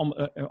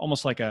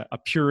almost like a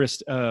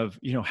purist of,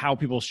 you know, how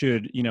people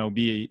should, you know,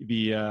 be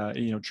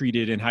you know,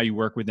 treated and how you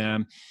work with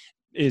them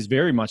is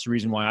very much the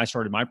reason why I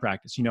started my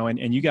practice, you know,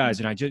 and you guys,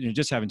 and I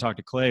just haven't talked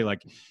to Clay,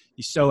 like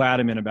he's so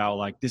adamant about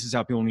like, this is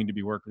how people need to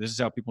be worked with. This is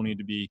how people need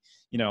to be,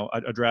 you know,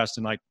 addressed.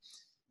 And like,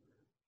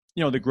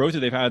 you know, the growth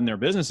that they've had in their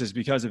businesses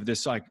because of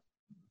this, like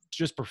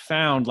just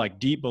profound, like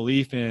deep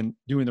belief in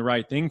doing the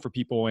right thing for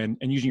people and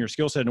using your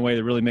skill set in a way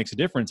that really makes a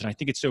difference. And I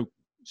think it's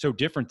so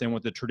different than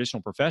what the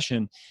traditional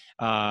profession,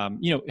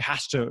 you know,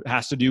 has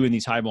to do in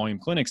these high volume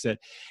clinics, that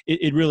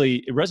it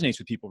really resonates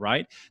with people.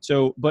 Right.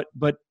 So, but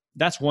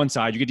that's one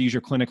side. You get to use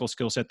your clinical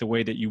skill set the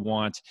way that you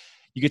want.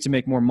 You get to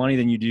make more money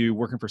than you do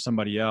working for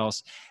somebody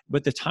else.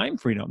 But the time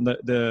freedom,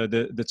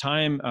 the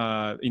time,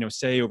 you know,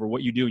 say over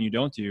what you do and you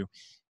don't do,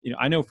 you know,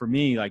 I know for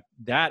me, like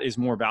that is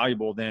more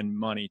valuable than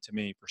money to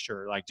me for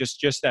sure. Like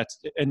just that's,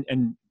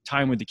 and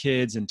time with the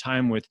kids and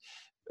time with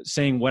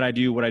saying what I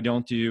do, what I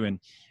don't do. And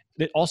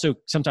that also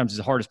sometimes is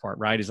the hardest part,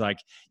 right? Is like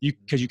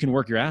because you can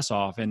work your ass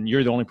off and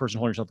you're the only person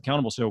holding yourself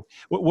accountable. So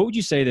what would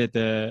you say that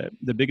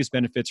the biggest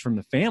benefits from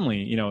the family,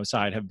 you know,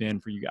 side have been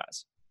for you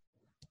guys?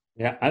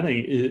 Yeah, I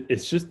think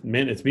it's just,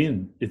 man, it's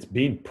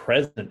being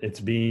present. It's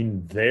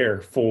being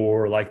there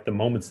for like the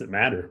moments that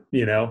matter,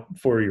 you know,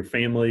 for your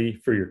family,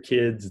 for your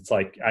kids. It's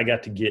like, I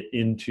got to get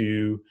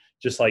into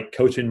just like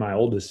coaching my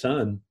oldest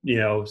son, you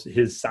know,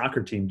 his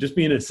soccer team, just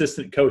being an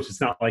assistant coach. It's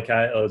not like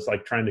I was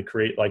like trying to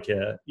create like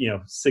a, you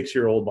know,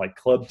 6-year-old like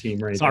club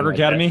team or anything. Soccer like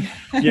academy.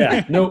 That.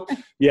 Yeah, nope.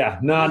 Yeah.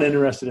 Not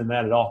interested in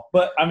that at all.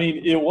 But I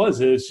mean, it was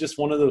just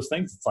one of those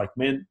things. It's like,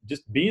 man,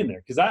 just being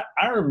there. Cause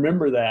I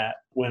remember that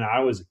when I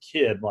was a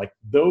kid, like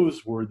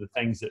those were the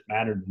things that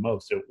mattered the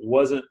most. It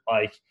wasn't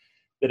like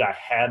that I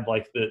had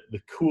like the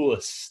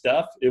coolest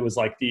stuff. It was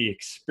like the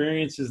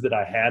experiences that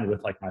I had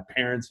with like my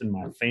parents and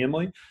my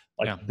family.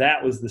 Like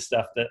that was the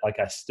stuff that like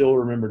I still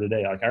remember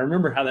today. Like I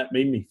remember how that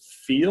made me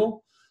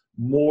feel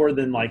more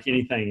than like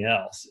anything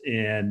else.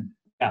 And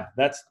yeah,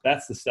 that's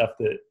the stuff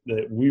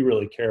that we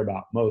really care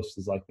about most,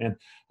 is like, man,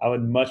 I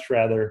would much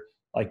rather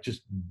like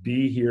just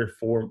be here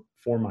for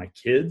my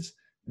kids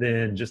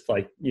than just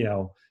like, you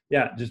know,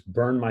 just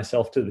burn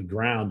myself to the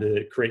ground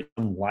to create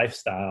some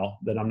lifestyle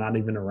that I'm not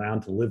even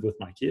around to live with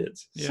my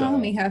kids. So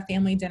when we have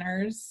family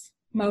dinners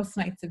most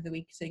nights of the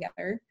week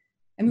together,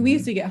 I mean, we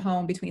used to get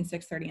home between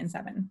 6:30 and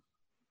 7.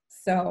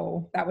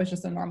 So that was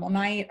just a normal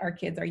night. Our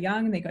kids are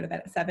young. They go to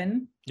bed at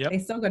 7. They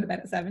still go to bed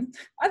at 7.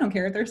 I don't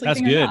care if they're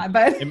sleeping or not,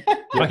 but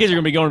my kids are going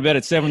to be going to bed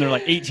at 7. They're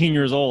like 18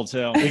 years old.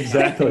 So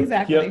exactly.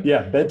 Yep.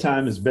 Yeah.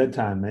 Bedtime is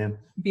bedtime, man.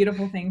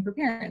 Beautiful thing for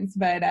parents.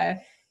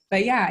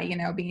 But yeah, you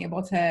know, being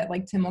able to,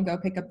 like, Tim will go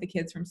pick up the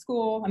kids from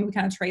school and we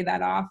kind of trade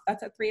that off.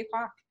 That's at 3:00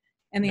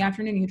 in the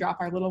afternoon. You drop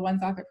our little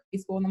ones off at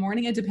preschool in the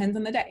morning. It depends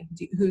on the day,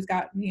 who's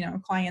got, you know,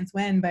 clients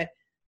when, but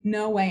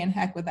no way in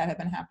heck would that have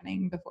been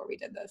happening before we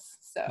did this.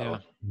 So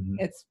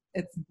it's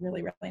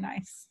really, really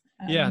nice.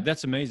 Yeah,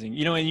 that's amazing.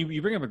 You know, and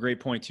you bring up a great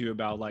point too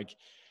about like,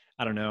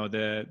 I don't know,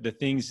 the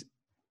things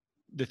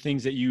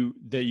that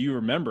you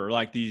remember,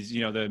 like these,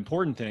 you know, the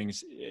important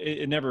things.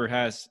 It never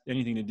has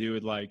anything to do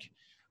with like,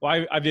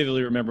 well, I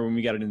vividly remember when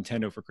we got a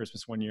Nintendo for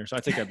Christmas one year. So I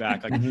take that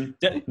back. Like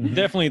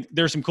definitely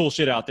there's some cool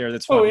shit out there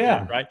that's fun. Oh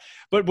yeah. Right.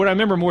 But what I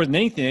remember more than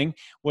anything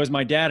was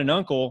my dad and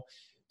uncle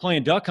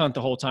playing duck hunt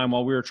the whole time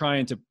while we were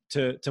trying to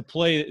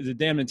play the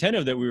damn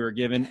Nintendo that we were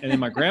given, and then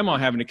my grandma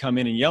having to come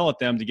in and yell at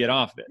them to get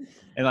off of it.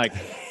 And like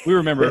we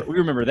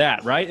remember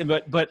that, right?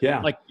 And but yeah,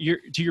 like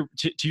to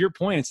your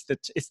point,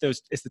 it's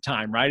the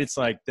time, right? It's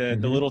like the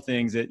little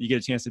things that you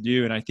get a chance to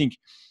do. And I think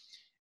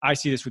I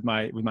see this with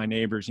my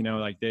neighbors, you know,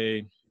 like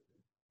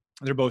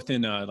they're both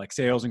in like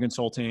sales and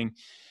consulting.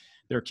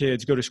 their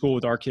kids go to school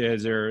with our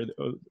kids. Their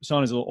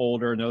son is a little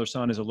older, and the other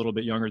son is a little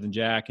bit younger than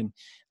Jack. And,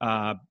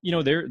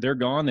 they're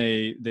gone.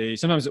 They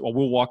sometimes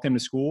we'll walk them to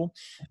school.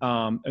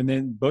 And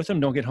then both of them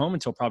don't get home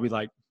until probably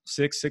like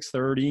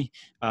 6:30,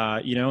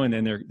 and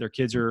then their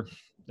kids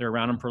they're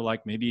around them for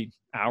like maybe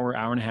hour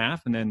and a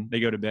half, and then they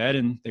go to bed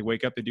and they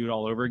wake up, they do it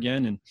all over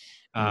again.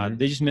 And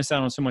they just miss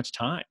out on so much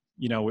time,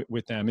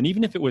 with them. And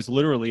even if it was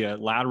literally a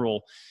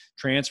lateral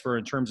transfer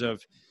in terms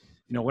of,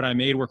 what I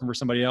made working for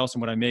somebody else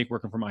and what I make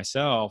working for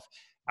myself,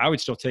 I would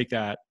still take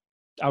that.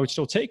 I would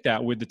still take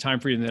that with the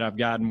time freedom that I've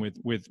gotten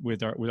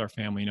with our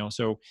family,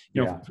 So,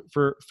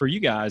 for you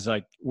guys,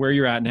 like where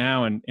you're at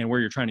now and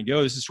where you're trying to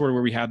go, this is sort of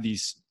where we have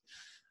these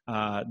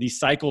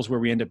cycles where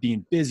we end up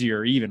being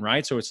busier even,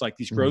 right? So it's like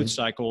these growth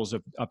cycles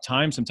of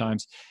time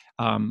sometimes.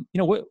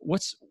 What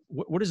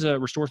does a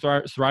Restore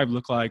Thrive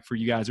look like for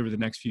you guys over the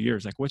next few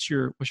years? Like what's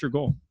your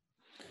goal?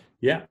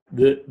 Yeah.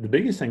 The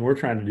biggest thing we're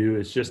trying to do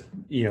is just,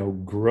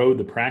 grow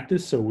the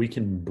practice so we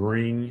can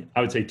bring,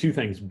 I would say two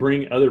things,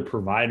 bring other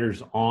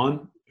providers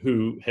on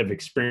who have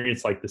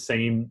experienced like the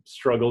same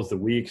struggles that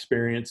we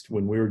experienced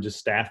when we were just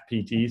staff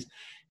PTs.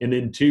 And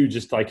then two,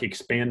 just like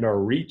expand our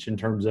reach in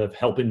terms of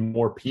helping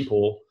more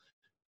people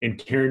and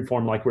caring for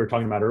them, like we were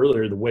talking about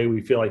earlier, the way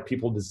we feel like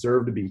people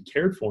deserve to be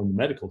cared for in the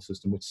medical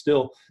system, which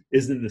still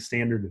isn't the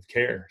standard of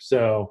care.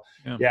 So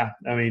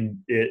I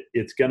mean,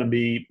 it's going to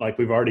be like,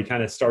 we've already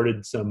kind of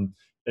started some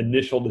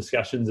initial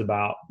discussions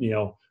about,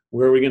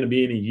 where are we going to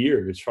be in a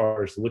year as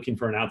far as looking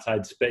for an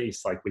outside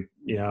space, like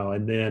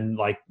and then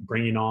like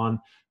bringing on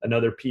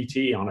another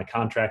PT on a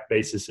contract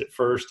basis at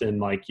first,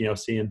 and like,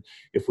 seeing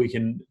if we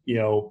can,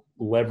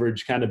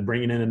 leverage kind of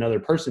bringing in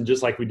another person,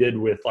 just like we did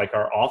with like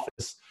our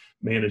office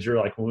manager.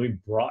 Like when we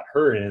brought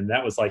her in,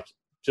 that was like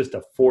just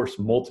a force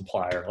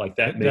multiplier. Like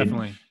that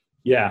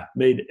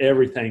made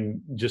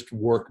everything just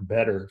work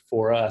better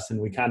for us. And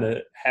we kind of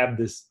have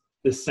this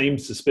same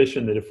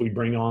suspicion that if we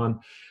bring on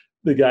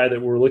the guy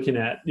that we're looking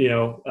at,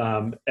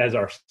 as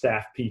our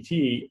staff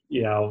PT,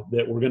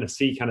 that we're going to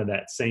see kind of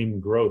that same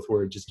growth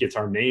where it just gets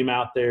our name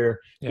out there.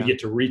 We get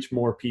to reach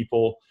more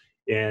people.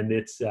 And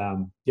it's,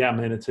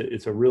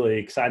 it's a really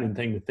exciting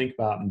thing to think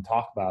about and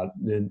talk about.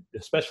 And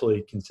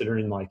especially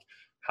considering like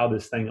how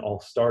this thing all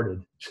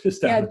started.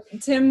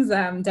 Tim's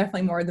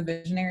definitely more the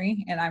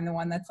visionary, and I'm the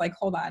one that's like,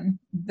 hold on,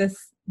 this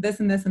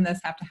and this and this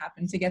have to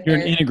happen to get there.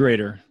 You're an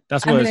integrator.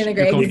 That's what I'm an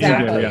integrator.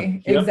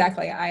 Exactly. Yeah.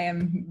 Exactly. I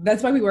am.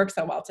 That's why we work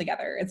so well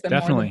together. It's been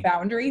more of a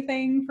boundary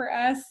thing for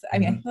us. I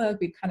mean, I feel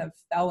like we kind of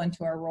fell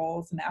into our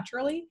roles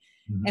naturally,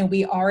 and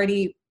we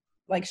already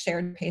like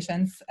shared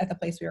patients at the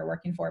place we were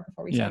working for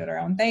before we started our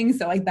own thing.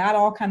 So like that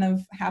all kind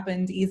of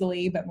happened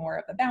easily, but more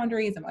of the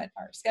boundaries and what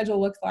our schedule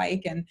looks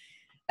like and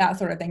that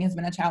sort of thing has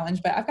been a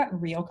challenge. But I've gotten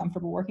real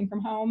comfortable working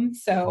from home.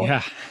 So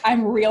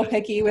I'm real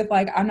picky with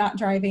like, I'm not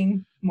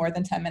driving more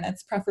than 10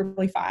 minutes,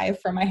 preferably 5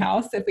 from my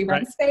house if we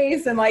rent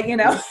space. And like,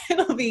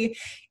 it'll be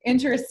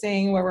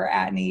interesting where we're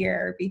at in a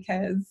year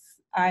because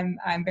I'm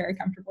very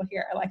comfortable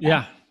here. I like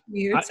that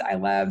commute. I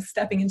love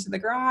stepping into the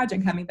garage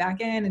and coming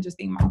back in and just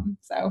being mom.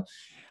 So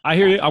I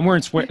hear you. I'm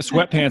wearing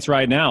sweatpants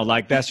right now.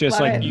 Like that's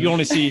just like you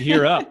only see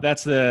here up.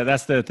 That's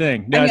the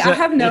thing. I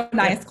have no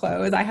nice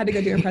clothes. I had to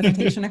go do a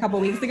presentation a couple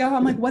of weeks ago.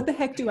 I'm like, what the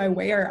heck do I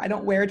wear? I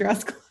don't wear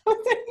dress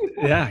clothes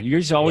anymore. Yeah, you're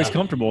just always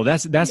comfortable.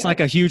 That's like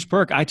a huge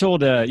perk. I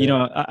told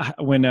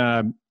when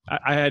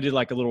I did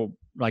like a little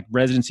like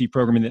residency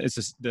program, and it's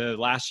just the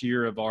last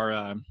year of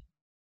our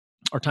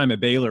time at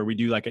Baylor. We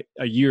do like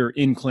a year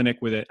in clinic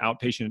with an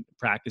outpatient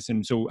practice.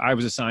 And so I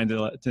was assigned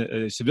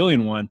to a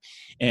civilian one,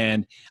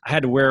 and I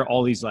had to wear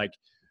all these like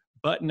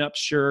button up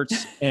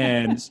shirts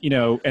and,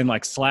 and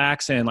like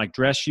slacks and like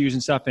dress shoes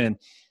and stuff. And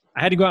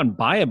I had to go out and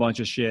buy a bunch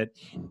of shit.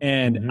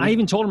 And I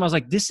even told him, I was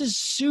like, this is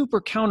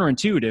super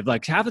counterintuitive.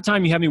 Like half the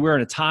time you have me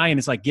wearing a tie and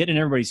it's like getting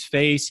in everybody's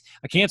face.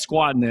 I can't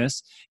squat in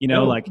this,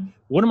 like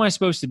what am I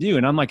supposed to do?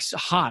 And I'm like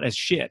hot as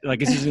shit. Like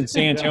this is in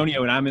San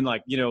Antonio and I'm in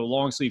like,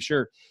 long sleeve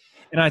shirt.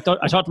 And I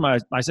talked to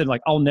I said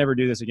like, I'll never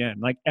do this again.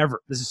 Like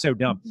ever. This is so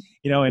dumb,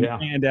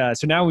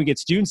 so now we get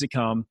students that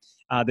come,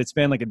 that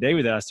spend like a day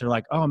with us. They're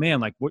like, oh man,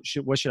 like what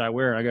should I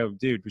wear? And I go,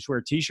 dude, just wear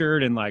a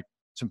t-shirt and like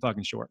some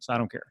fucking shorts. I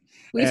don't care.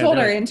 We told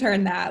our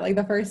intern that like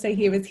the first day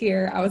he was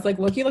here, I was like,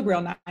 look, you look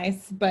real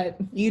nice, but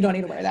you don't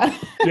need to wear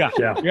that. You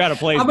got a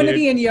place. I'm going to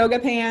be in yoga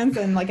pants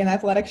and like an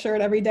athletic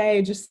shirt every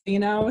day, just,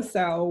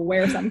 so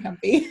wear something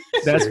comfy.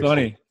 That's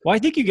funny. Well, I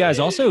think you guys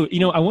also,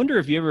 I wonder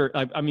if you ever,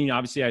 I mean,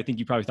 obviously I think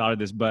you probably thought of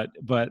this, but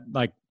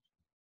like,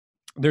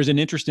 there's an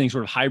interesting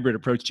sort of hybrid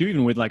approach too,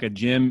 even with like a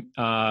gym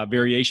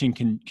variation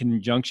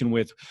conjunction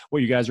with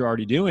what you guys are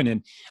already doing.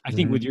 And I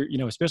think with your,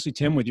 especially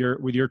Tim, with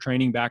your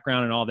training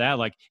background and all that,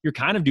 like you're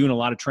kind of doing a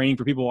lot of training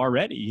for people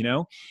already,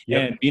 and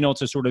being able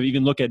to sort of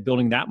even look at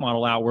building that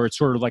model out where it's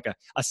sort of like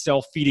a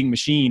self-feeding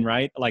machine,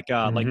 right? Like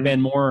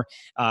Ben Moore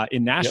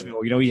in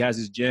Nashville, he has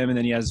his gym and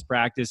then he has his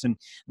practice and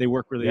they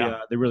work really,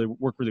 they really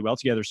work really well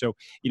together. So,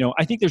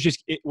 I think there's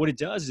just, what it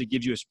does is it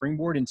gives you a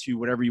springboard into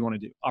whatever you want to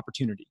do,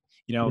 opportunity.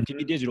 It could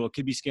be digital, it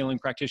could be scaling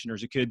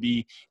practitioners. It could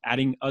be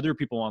adding other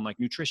people on, like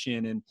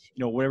nutrition and,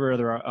 whatever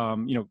other,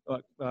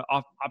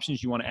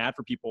 options you want to add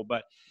for people.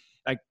 But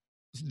like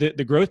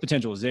the growth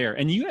potential is there.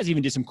 And you guys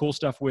even did some cool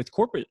stuff with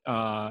corporate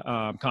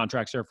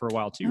contracts there for a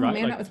while too, right?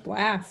 Man, that was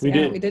blast. We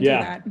did do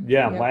that.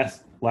 Yeah.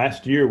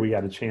 Last year we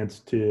got a chance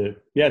to,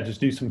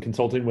 just do some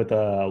consulting with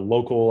a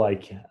local,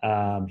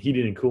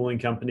 heating and cooling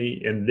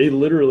company. And they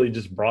literally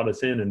just brought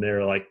us in and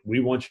they're like, we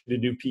want you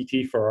to do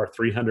PT for our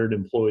 300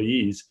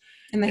 employees.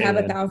 And they have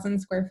 1,000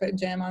 square foot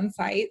gym on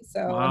site.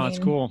 So wow, that's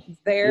cool.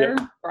 There,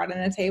 brought in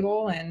a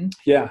table and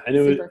and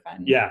it was super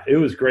fun. Yeah, it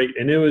was great.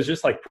 And it was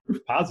just like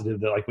proof positive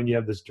that like when you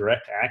have this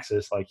direct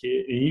access, like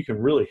you can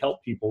really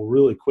help people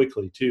really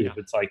quickly too. Yeah.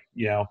 It's like,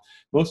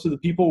 most of the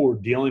people were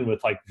dealing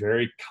with like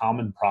very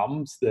common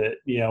problems that,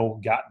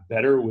 got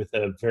better with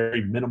a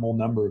very minimal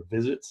number of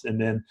visits. And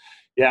then,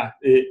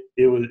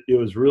 it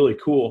was really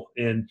cool.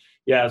 And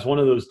it's one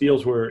of those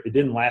deals where it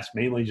didn't last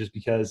mainly just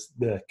because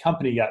the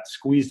company got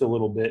squeezed a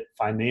little bit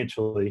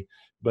financially,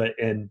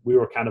 and we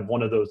were kind of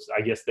one of those,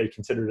 I guess they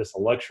considered us a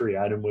luxury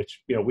item,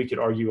 which, we could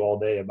argue all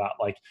day about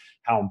like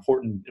how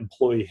important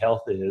employee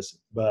health is,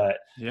 but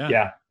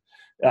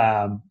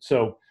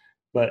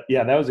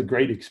that was a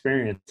great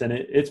experience. And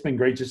it's been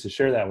great just to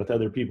share that with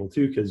other people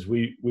too, because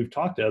we've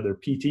talked to other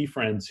PT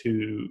friends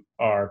who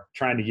are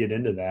trying to get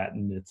into that.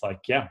 And it's like,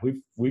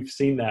 we've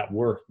seen that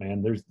work,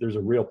 man. There's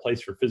a real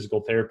place for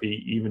physical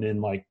therapy, even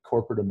in like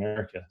corporate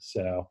America.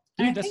 So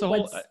dude, that's the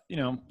whole,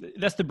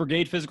 that's the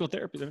brigade physical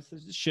therapy.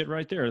 That's shit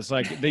right there. It's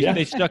like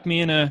they stuck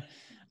me in a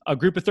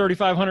group of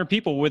 3,500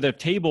 people with a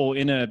table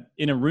in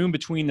a room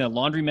between the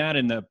laundromat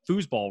and the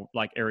foosball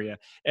like area.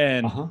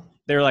 And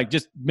they're like,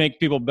 just make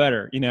people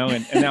better, and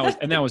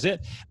that was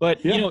it.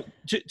 But, to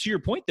your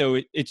point though,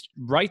 it's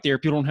right there.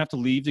 People don't have to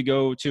leave to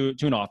go to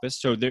an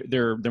office. So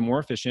they're more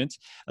efficient.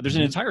 There's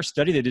an entire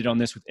study they did on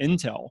this with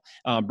Intel,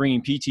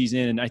 bringing PTs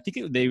in. And I think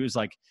it was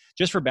like,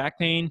 just for back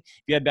pain,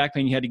 if you had back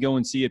pain, you had to go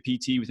and see a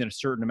PT within a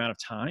certain amount of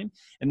time.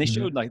 And they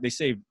showed like, they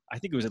saved, I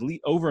think it was at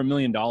least over $1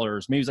 million,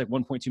 maybe it was like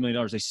 $1.2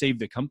 million. They saved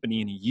the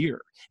company in a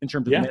year in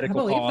terms of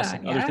medical costs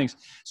and other things.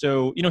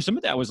 So, some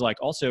of that was like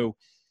also,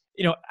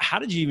 how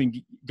did you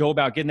even go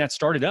about getting that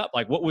started up?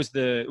 Like, was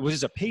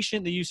this a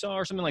patient that you saw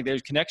or something like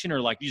there's connection,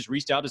 or like you just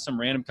reached out to some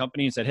random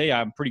company and said, hey,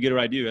 I'm pretty good at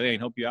what I do. I can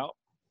help you out.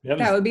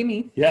 That would be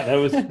me. Yeah,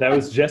 that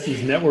was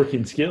Jess's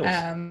networking skills.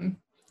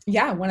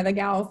 One of the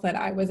gals that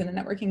I was in a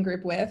networking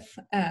group with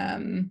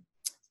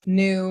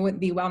knew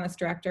the wellness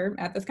director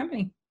at this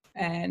company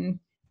and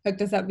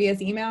hooked us up via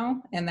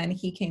email. And then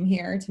he came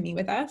here to meet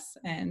with us,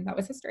 and that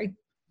was history.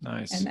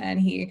 Nice. And then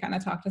he kind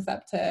of talked us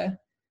up to,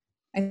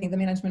 I think, the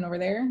management over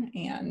there,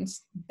 and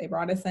they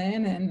brought us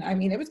in. And I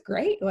mean, it was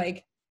great.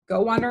 Like,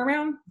 go wander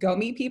around, go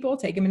meet people,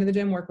 take them into the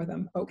gym, work with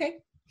them. Okay.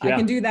 I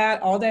can do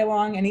that all day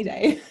long, any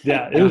day.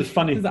 Yeah. It was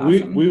funny. It was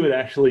awesome. We would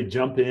actually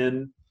jump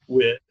in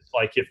with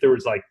like, if there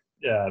was like,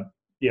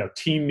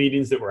 team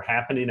meetings that were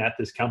happening at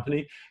this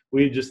company,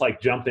 we'd just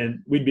like jump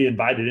in, we'd be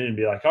invited in and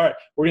be like, all right,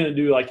 we're going to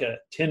do like a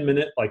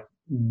 10-minute, like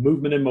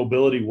movement and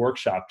mobility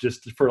workshop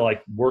just for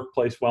like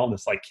workplace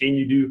wellness. Like, can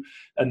you do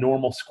a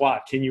normal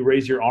squat? Can you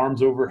raise your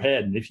arms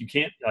overhead? And if you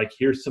can't, like,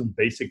 here's some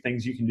basic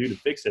things you can do to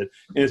fix it.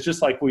 And it's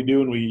just like we do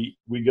when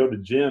we go to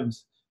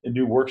gyms and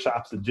do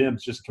workshops at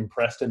gyms, just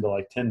compressed into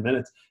like 10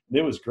 minutes. And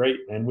it was great,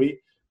 man.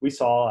 We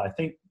saw, I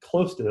think,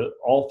 close to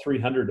all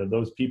 300 of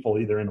those people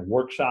either in a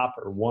workshop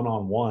or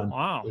one-on-one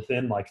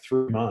within like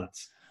 3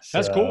 months.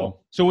 That's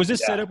cool. So was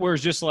this set up where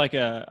it's just like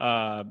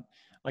a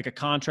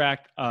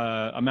contract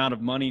amount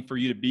of money for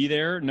you to be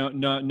there?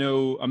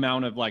 No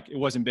amount of like, it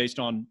wasn't based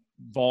on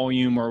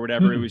volume or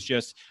whatever. Mm-hmm. It was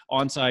just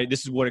on site.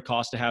 This is what it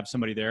costs to have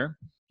somebody there.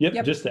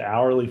 Yep. Just the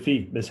hourly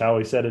fee is how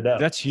we set it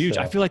up. That's huge.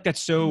 So I feel like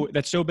that's so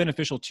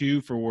beneficial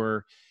too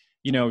for,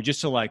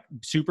 just to like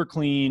super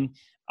clean.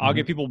 I'll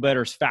get people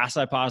better as fast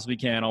as I possibly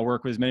can. I'll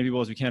work with as many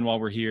people as we can while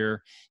we're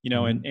here,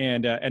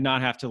 and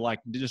not have to like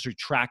just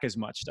track as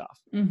much stuff.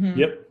 Mm-hmm.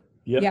 Yep.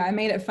 Yeah, I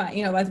made it fun.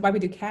 That's why we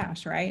do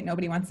cash, right?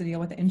 Nobody wants to deal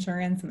with the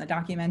insurance and the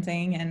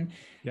documenting, and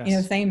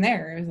same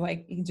there. It was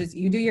like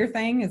you do your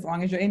thing as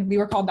long as you're in. We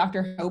were called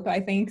Dr. Hope,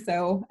 I think.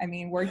 So I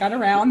mean, word got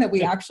around that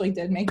we actually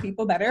did make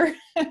people better.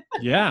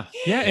 Yeah.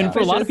 And for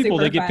a lot of people,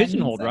 they get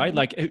pigeonholed, right?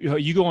 Like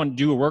you go and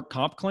do a work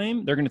comp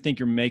claim, they're going to think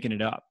you're making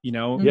it up,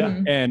 or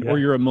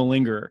you're a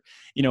malingerer,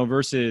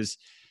 versus,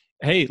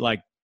 hey,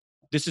 like,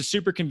 this is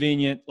super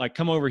convenient. Like,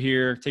 come over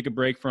here, take a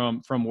break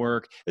from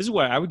work. This is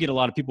why I would get a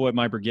lot of people at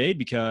my brigade,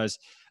 because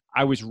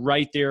I was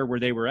right there where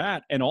they were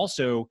at. And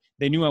also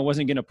they knew I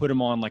wasn't going to put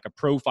them on like a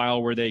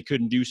profile where they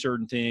couldn't do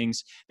certain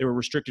things. They were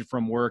restricted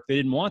from work. They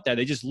didn't want that.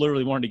 They just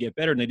literally wanted to get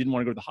better, and they didn't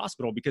want to go to the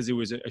hospital because it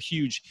was a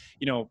huge,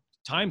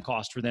 time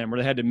cost for them, where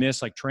they had to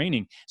miss like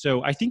training.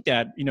 So I think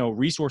that,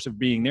 resource of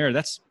being there,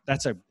 that's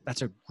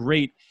a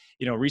great,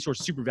 resource,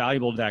 super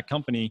valuable to that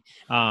company.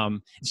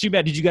 It's too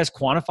bad. Did you guys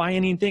quantify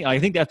anything? I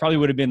think that probably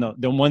would have been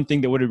the one thing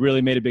that would have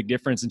really made a big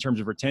difference in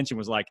terms of retention,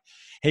 was like,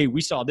 hey,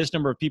 we saw this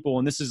number of people,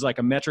 and this is like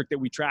a metric that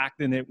we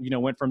tracked, and it,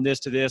 went from this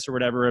to this or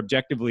whatever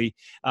objectively.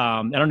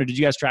 I don't know. Did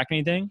you guys track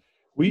anything?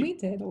 We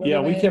did a little yeah,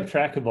 we bit. kept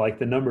track of like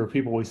the number of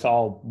people we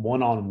saw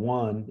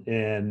one-on-one,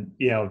 and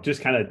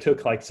just kind of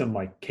took like some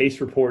like case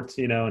reports,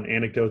 and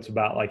anecdotes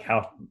about like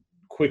how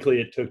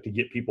quickly it took to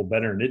get people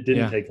better, and it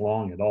didn't take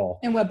long at all.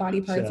 And what body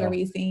parts are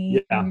we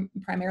seeing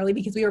primarily?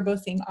 Because we were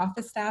both seeing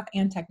office staff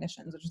and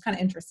technicians, which is kind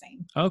of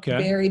interesting.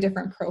 Okay. Very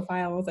different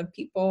profiles of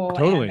people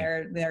Totally.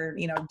 and their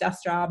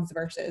desk jobs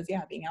versus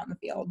being out in the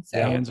field.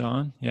 So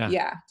hands-on.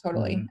 Yeah,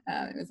 totally.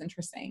 It was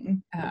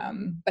interesting.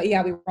 But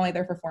yeah, we were only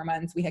there for 4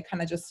 months. We had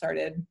kind of just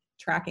started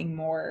tracking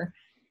more,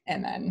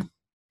 and then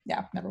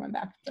never went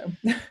back.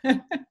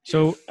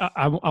 So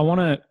I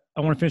want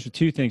to finish with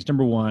two things.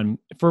 Number one,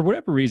 for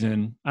whatever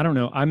reason, I don't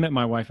know, I met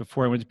my wife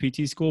before I went to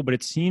PT school, but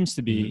it seems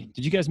to be,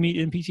 did you guys meet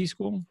in PT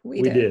school?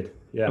 We did.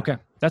 Yeah. Okay.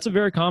 That's a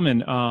very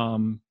common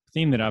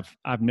theme that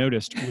I've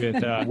noticed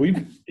with,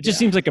 it just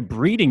seems like a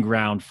breeding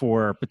ground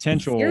for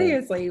potential.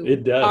 Seriously.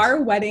 It does.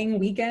 Our wedding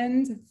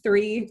weekend,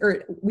 we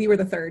were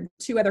the third,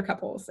 2 other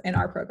couples in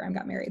our program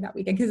got married that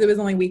weekend because it was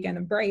only weekend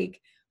of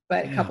break.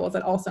 But couples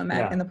that also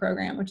met in the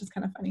program, which is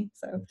kind of funny.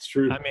 So it's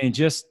true. I mean,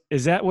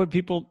 is that what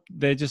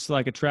they just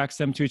like attracts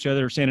them to each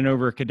other, standing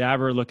over a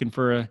cadaver looking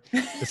for the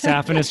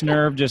saphenous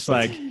nerve, just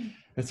like.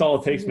 That's all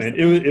it takes, man.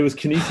 It was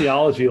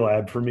kinesiology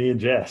lab for me and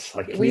Jess.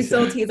 Like we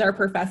still tease our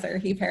professor.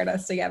 He paired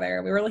us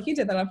together. We were like, you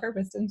did that on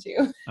purpose, didn't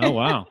you? Oh,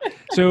 wow.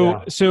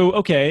 So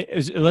okay.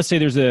 Let's say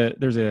there's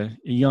a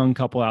young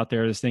couple out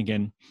there that's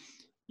thinking,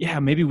 yeah,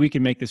 maybe we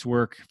can make this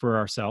work for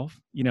ourselves.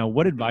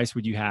 What advice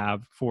would you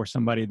have for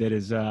somebody that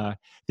is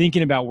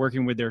thinking about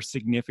working with their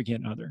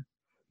significant other?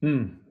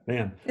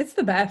 Man, it's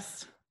the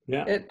best.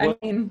 Yeah.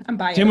 I'm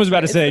biased. Tim was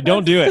about to say,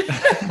 don't do it.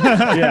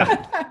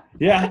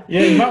 Yeah.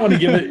 You might want to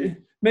give it,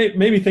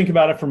 maybe think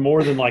about it for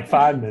more than like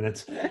 5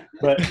 minutes,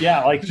 but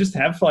like just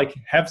have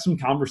some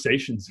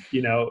conversations,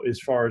 as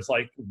far as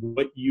like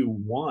what you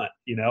want,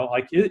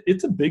 like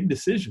it's a big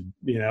decision,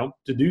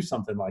 to do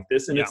something like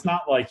this. And it's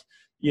not like,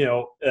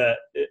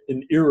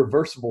 an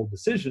irreversible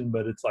decision,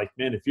 but it's like,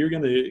 man, if you're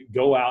going to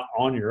go out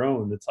on your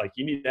own, it's like,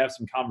 you need to have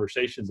some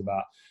conversations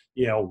about,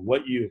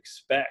 what you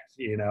expect,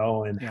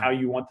 and how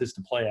you want this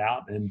to play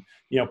out. And,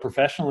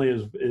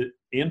 professionally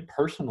and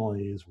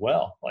personally as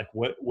well, like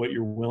what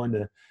you're willing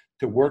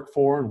to work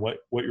for and what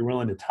you're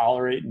willing to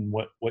tolerate and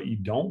what you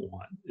don't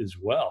want as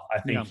well. I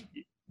think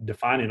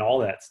defining all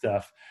that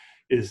stuff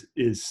is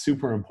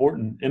super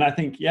important. And I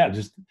think,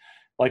 just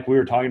like we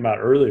were talking about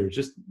earlier,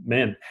 just,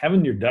 man,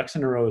 having your ducks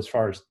in a row as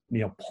far as,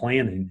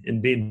 planning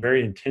and being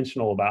very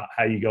intentional about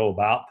how you go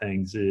about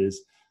things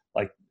is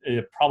like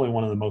probably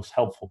one of the most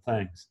helpful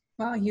things.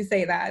 Well, you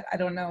say that. I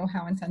don't know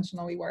how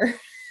intentional we were.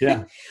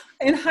 Yeah.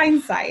 In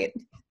hindsight,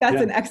 that's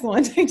an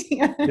excellent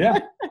idea. Yeah.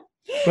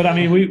 But I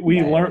mean,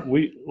 we learned,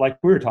 like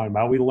we were talking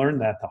about, we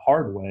learned that the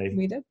hard way.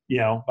 We did.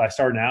 By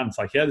starting out, it's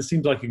like, this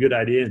seems like a good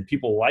idea and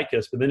people like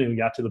us. But then we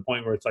got to the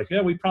point where it's like,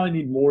 we probably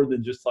need more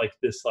than just like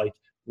this, like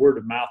word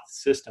of mouth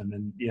system,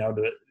 and,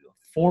 to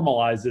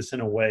formalize this in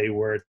a way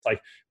where it's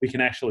like, we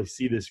can actually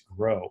see this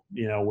grow,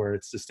 where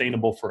it's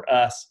sustainable for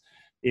us,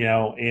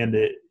 and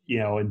it,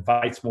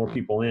 invites more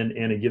people in,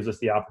 and it gives us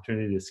the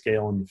opportunity to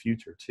scale in the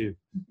future too.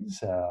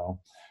 So,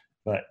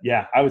 but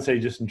I would say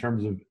just in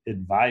terms of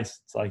advice,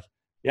 it's like,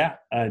 I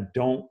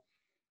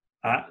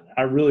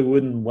really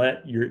wouldn't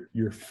let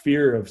your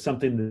fear of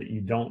something that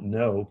you don't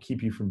know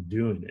keep you from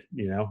doing it.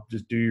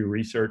 Just do your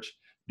research,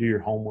 do your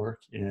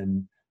homework.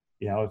 And,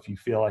 if you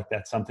feel like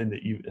that's something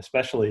that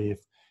especially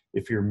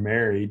if you're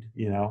married,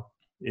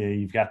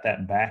 you've got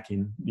that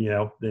backing,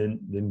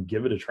 then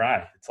give it a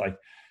try. It's like,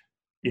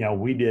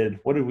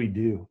 what did we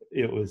do?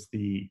 It was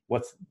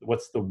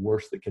what's the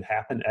worst that could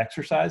happen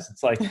exercise.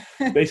 It's like,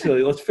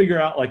 basically, let's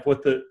figure out like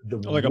what the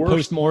like worst, a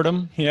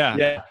postmortem.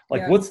 Yeah.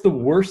 What's the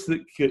worst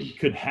that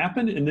could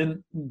happen?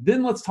 And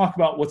then let's talk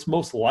about what's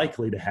most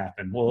likely to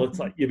happen. Well, it's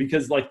like,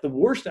 because like the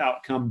worst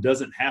outcome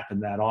doesn't happen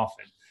that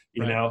often,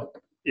 you know?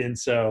 And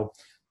so.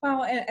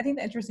 Well, and I think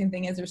the interesting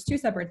thing is there's 2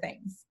 separate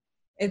things.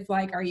 It's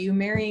like, are you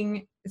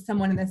marrying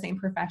someone in the same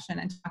profession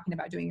and talking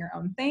about doing your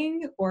own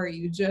thing? Or are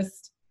you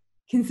just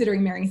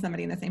considering marrying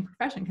somebody in the same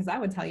profession? Because I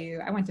would tell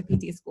you, I went to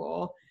PT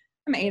school.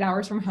 I'm 8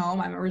 hours from home.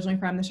 I'm originally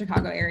from the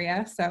Chicago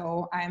area.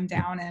 So I'm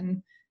down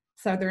in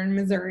southern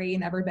Missouri,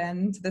 never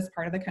been to this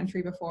part of the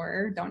country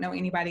before, don't know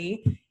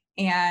anybody.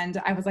 And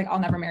I was like, I'll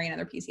never marry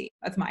another PT.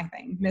 That's my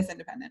thing, Miss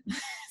Independent.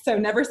 So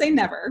never say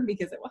never,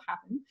 because it will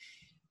happen.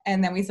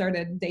 And then we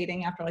started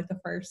dating after like the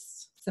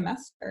first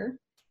semester.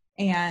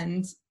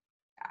 And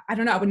I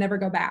don't know, I would never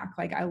go back.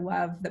 Like, I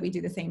love that we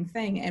do the same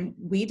thing. And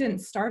we didn't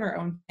start our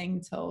own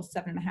thing till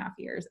 7.5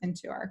 years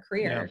into our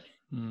career.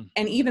 Yeah.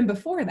 And even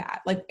before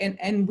that, like,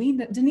 and we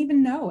didn't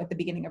even know at the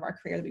beginning of our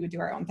career that we would do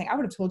our own thing. I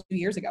would have told you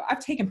years ago, I've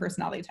taken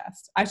personality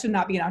tests. I should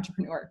not be an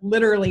entrepreneur.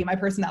 Literally, my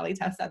personality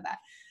test said that.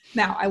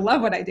 Now, I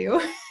love what I do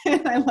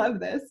and I love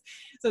this.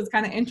 So it's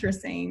kind of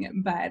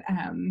interesting, but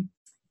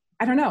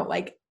I don't know,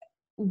 like,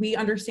 we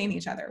understand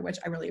each other, which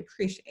I really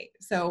appreciate.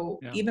 So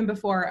even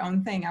before our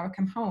own thing, I would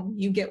come home.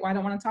 You get why I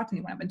don't want to talk to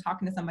anyone. I've been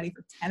talking to somebody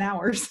for 10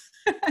 hours.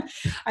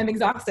 I'm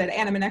exhausted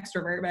and I'm an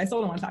extrovert, but I still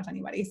don't want to talk to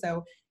anybody.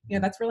 So,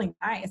 that's really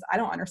nice. I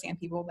don't understand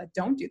people that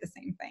don't do the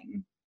same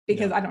thing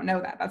because I don't know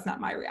that. That's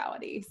not my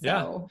reality.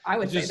 So I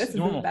would say this is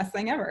the best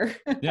thing ever.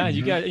 Yeah,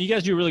 you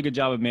guys do a really good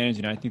job of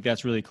managing it. I think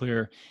that's really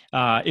clear.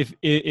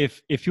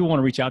 If you want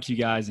to reach out to you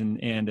guys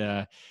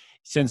and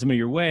send somebody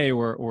your way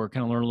or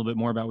kind of learn a little bit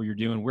more about what you're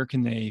doing, where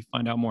can they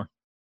find out more?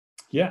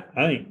 Yeah,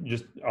 I think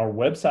just our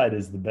website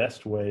is the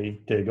best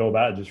way to go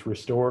about it. Just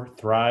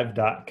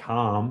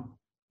restorethrive.com.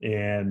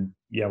 And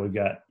we've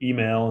got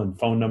email and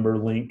phone number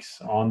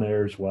links on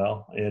there as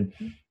well. And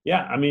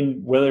I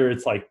mean, whether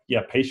it's like,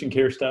 patient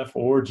care stuff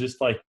or just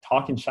like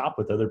talking shop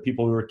with other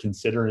people who are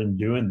considering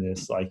doing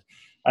this, like,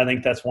 I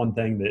think that's one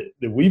thing that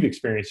we've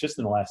experienced just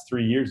in the last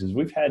 3 years is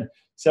we've had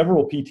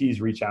several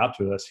PTs reach out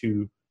to us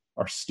who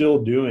are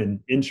still doing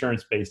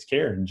insurance-based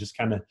care and just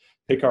kind of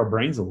pick our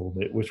brains a little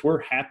bit, which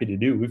we're happy to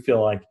do. We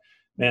feel like,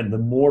 man, the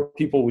more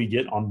people we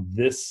get on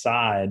this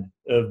side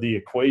of the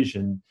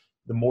equation,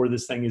 the more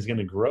this thing is going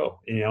to grow,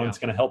 it's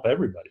going to help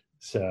everybody.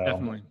 So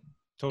definitely.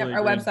 Totally our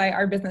agree. website,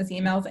 our business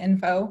emails,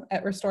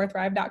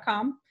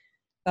 info@restorethrive.com.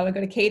 That would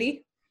go to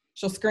Katie.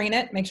 She'll screen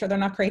it, make sure they're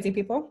not crazy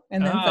people,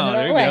 and then send it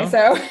our way.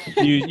 So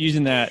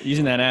using that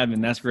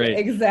admin, that's great.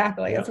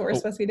 Exactly. That's what we're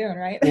supposed to be doing,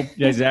 right?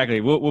 Exactly.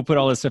 We'll put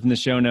all this stuff in the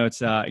show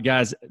notes.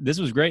 Guys, this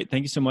was great.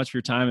 Thank you so much for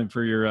your time and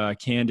for your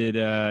candid,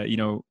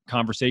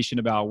 conversation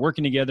about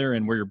working together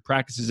and where your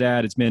practice is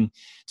at. It's been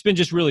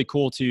just really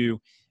cool to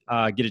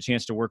get a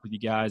chance to work with you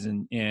guys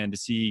and to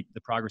see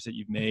the progress that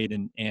you've made.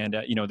 And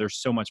there's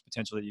so much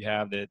potential that you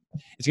have that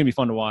it's going to be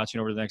fun to watch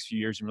over the next few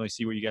years and really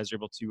see what you guys are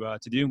able to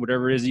do,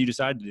 whatever it is that you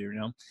decide to do,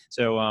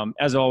 So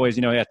as always,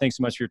 thanks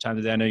so much for your time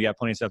today. I know you got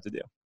plenty of stuff to do.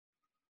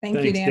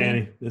 Thanks you,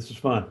 Danny. This was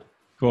fun.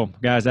 Cool.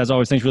 Guys, as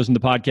always, thanks for listening to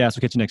the podcast.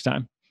 We'll catch you next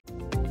time.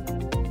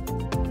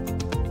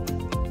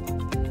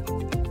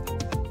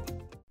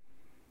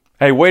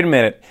 Hey, wait a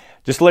minute.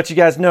 Just to let you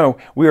guys know,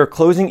 we are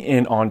closing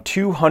in on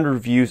 200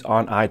 reviews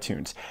on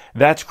iTunes.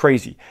 That's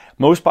crazy.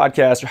 Most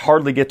podcasts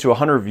hardly get to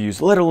 100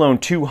 reviews, let alone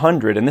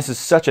 200. And this is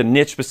such a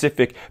niche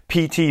specific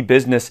PT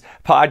business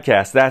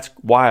podcast. That's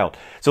wild.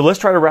 So let's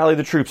try to rally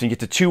the troops and get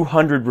to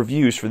 200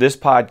 reviews for this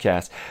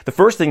podcast. The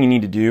first thing you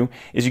need to do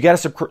is you got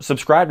to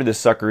subscribe to this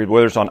sucker,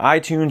 whether it's on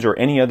iTunes or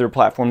any other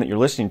platform that you're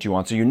listening to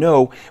on, so you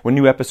know when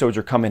new episodes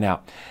are coming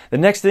out. The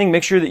next thing,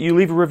 make sure that you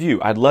leave a review.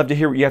 I'd love to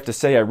hear what you have to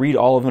say. I read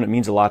all of them. It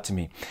means a lot to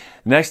me.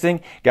 The next thing,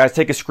 guys,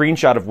 take a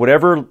screenshot of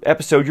whatever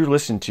episode you're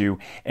listening to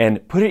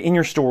and put it in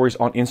your stories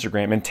on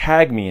Instagram and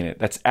tag me in it.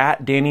 That's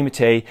at Danny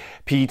Mattei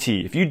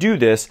PT. If you do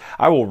this,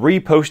 I will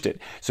repost it.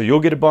 So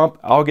you'll get a bump,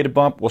 I'll get a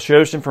bump. We'll share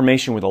this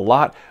information with a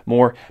lot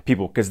more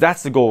people because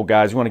that's the goal,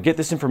 guys. We want to get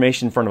this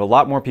information in front of a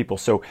lot more people.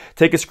 So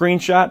take a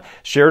screenshot,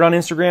 share it on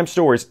Instagram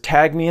stories,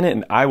 tag me in it,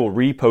 and I will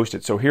repost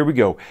it. So here we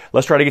go.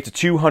 Let's try to get to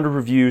 200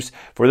 reviews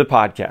for the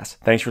podcast.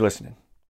 Thanks for listening.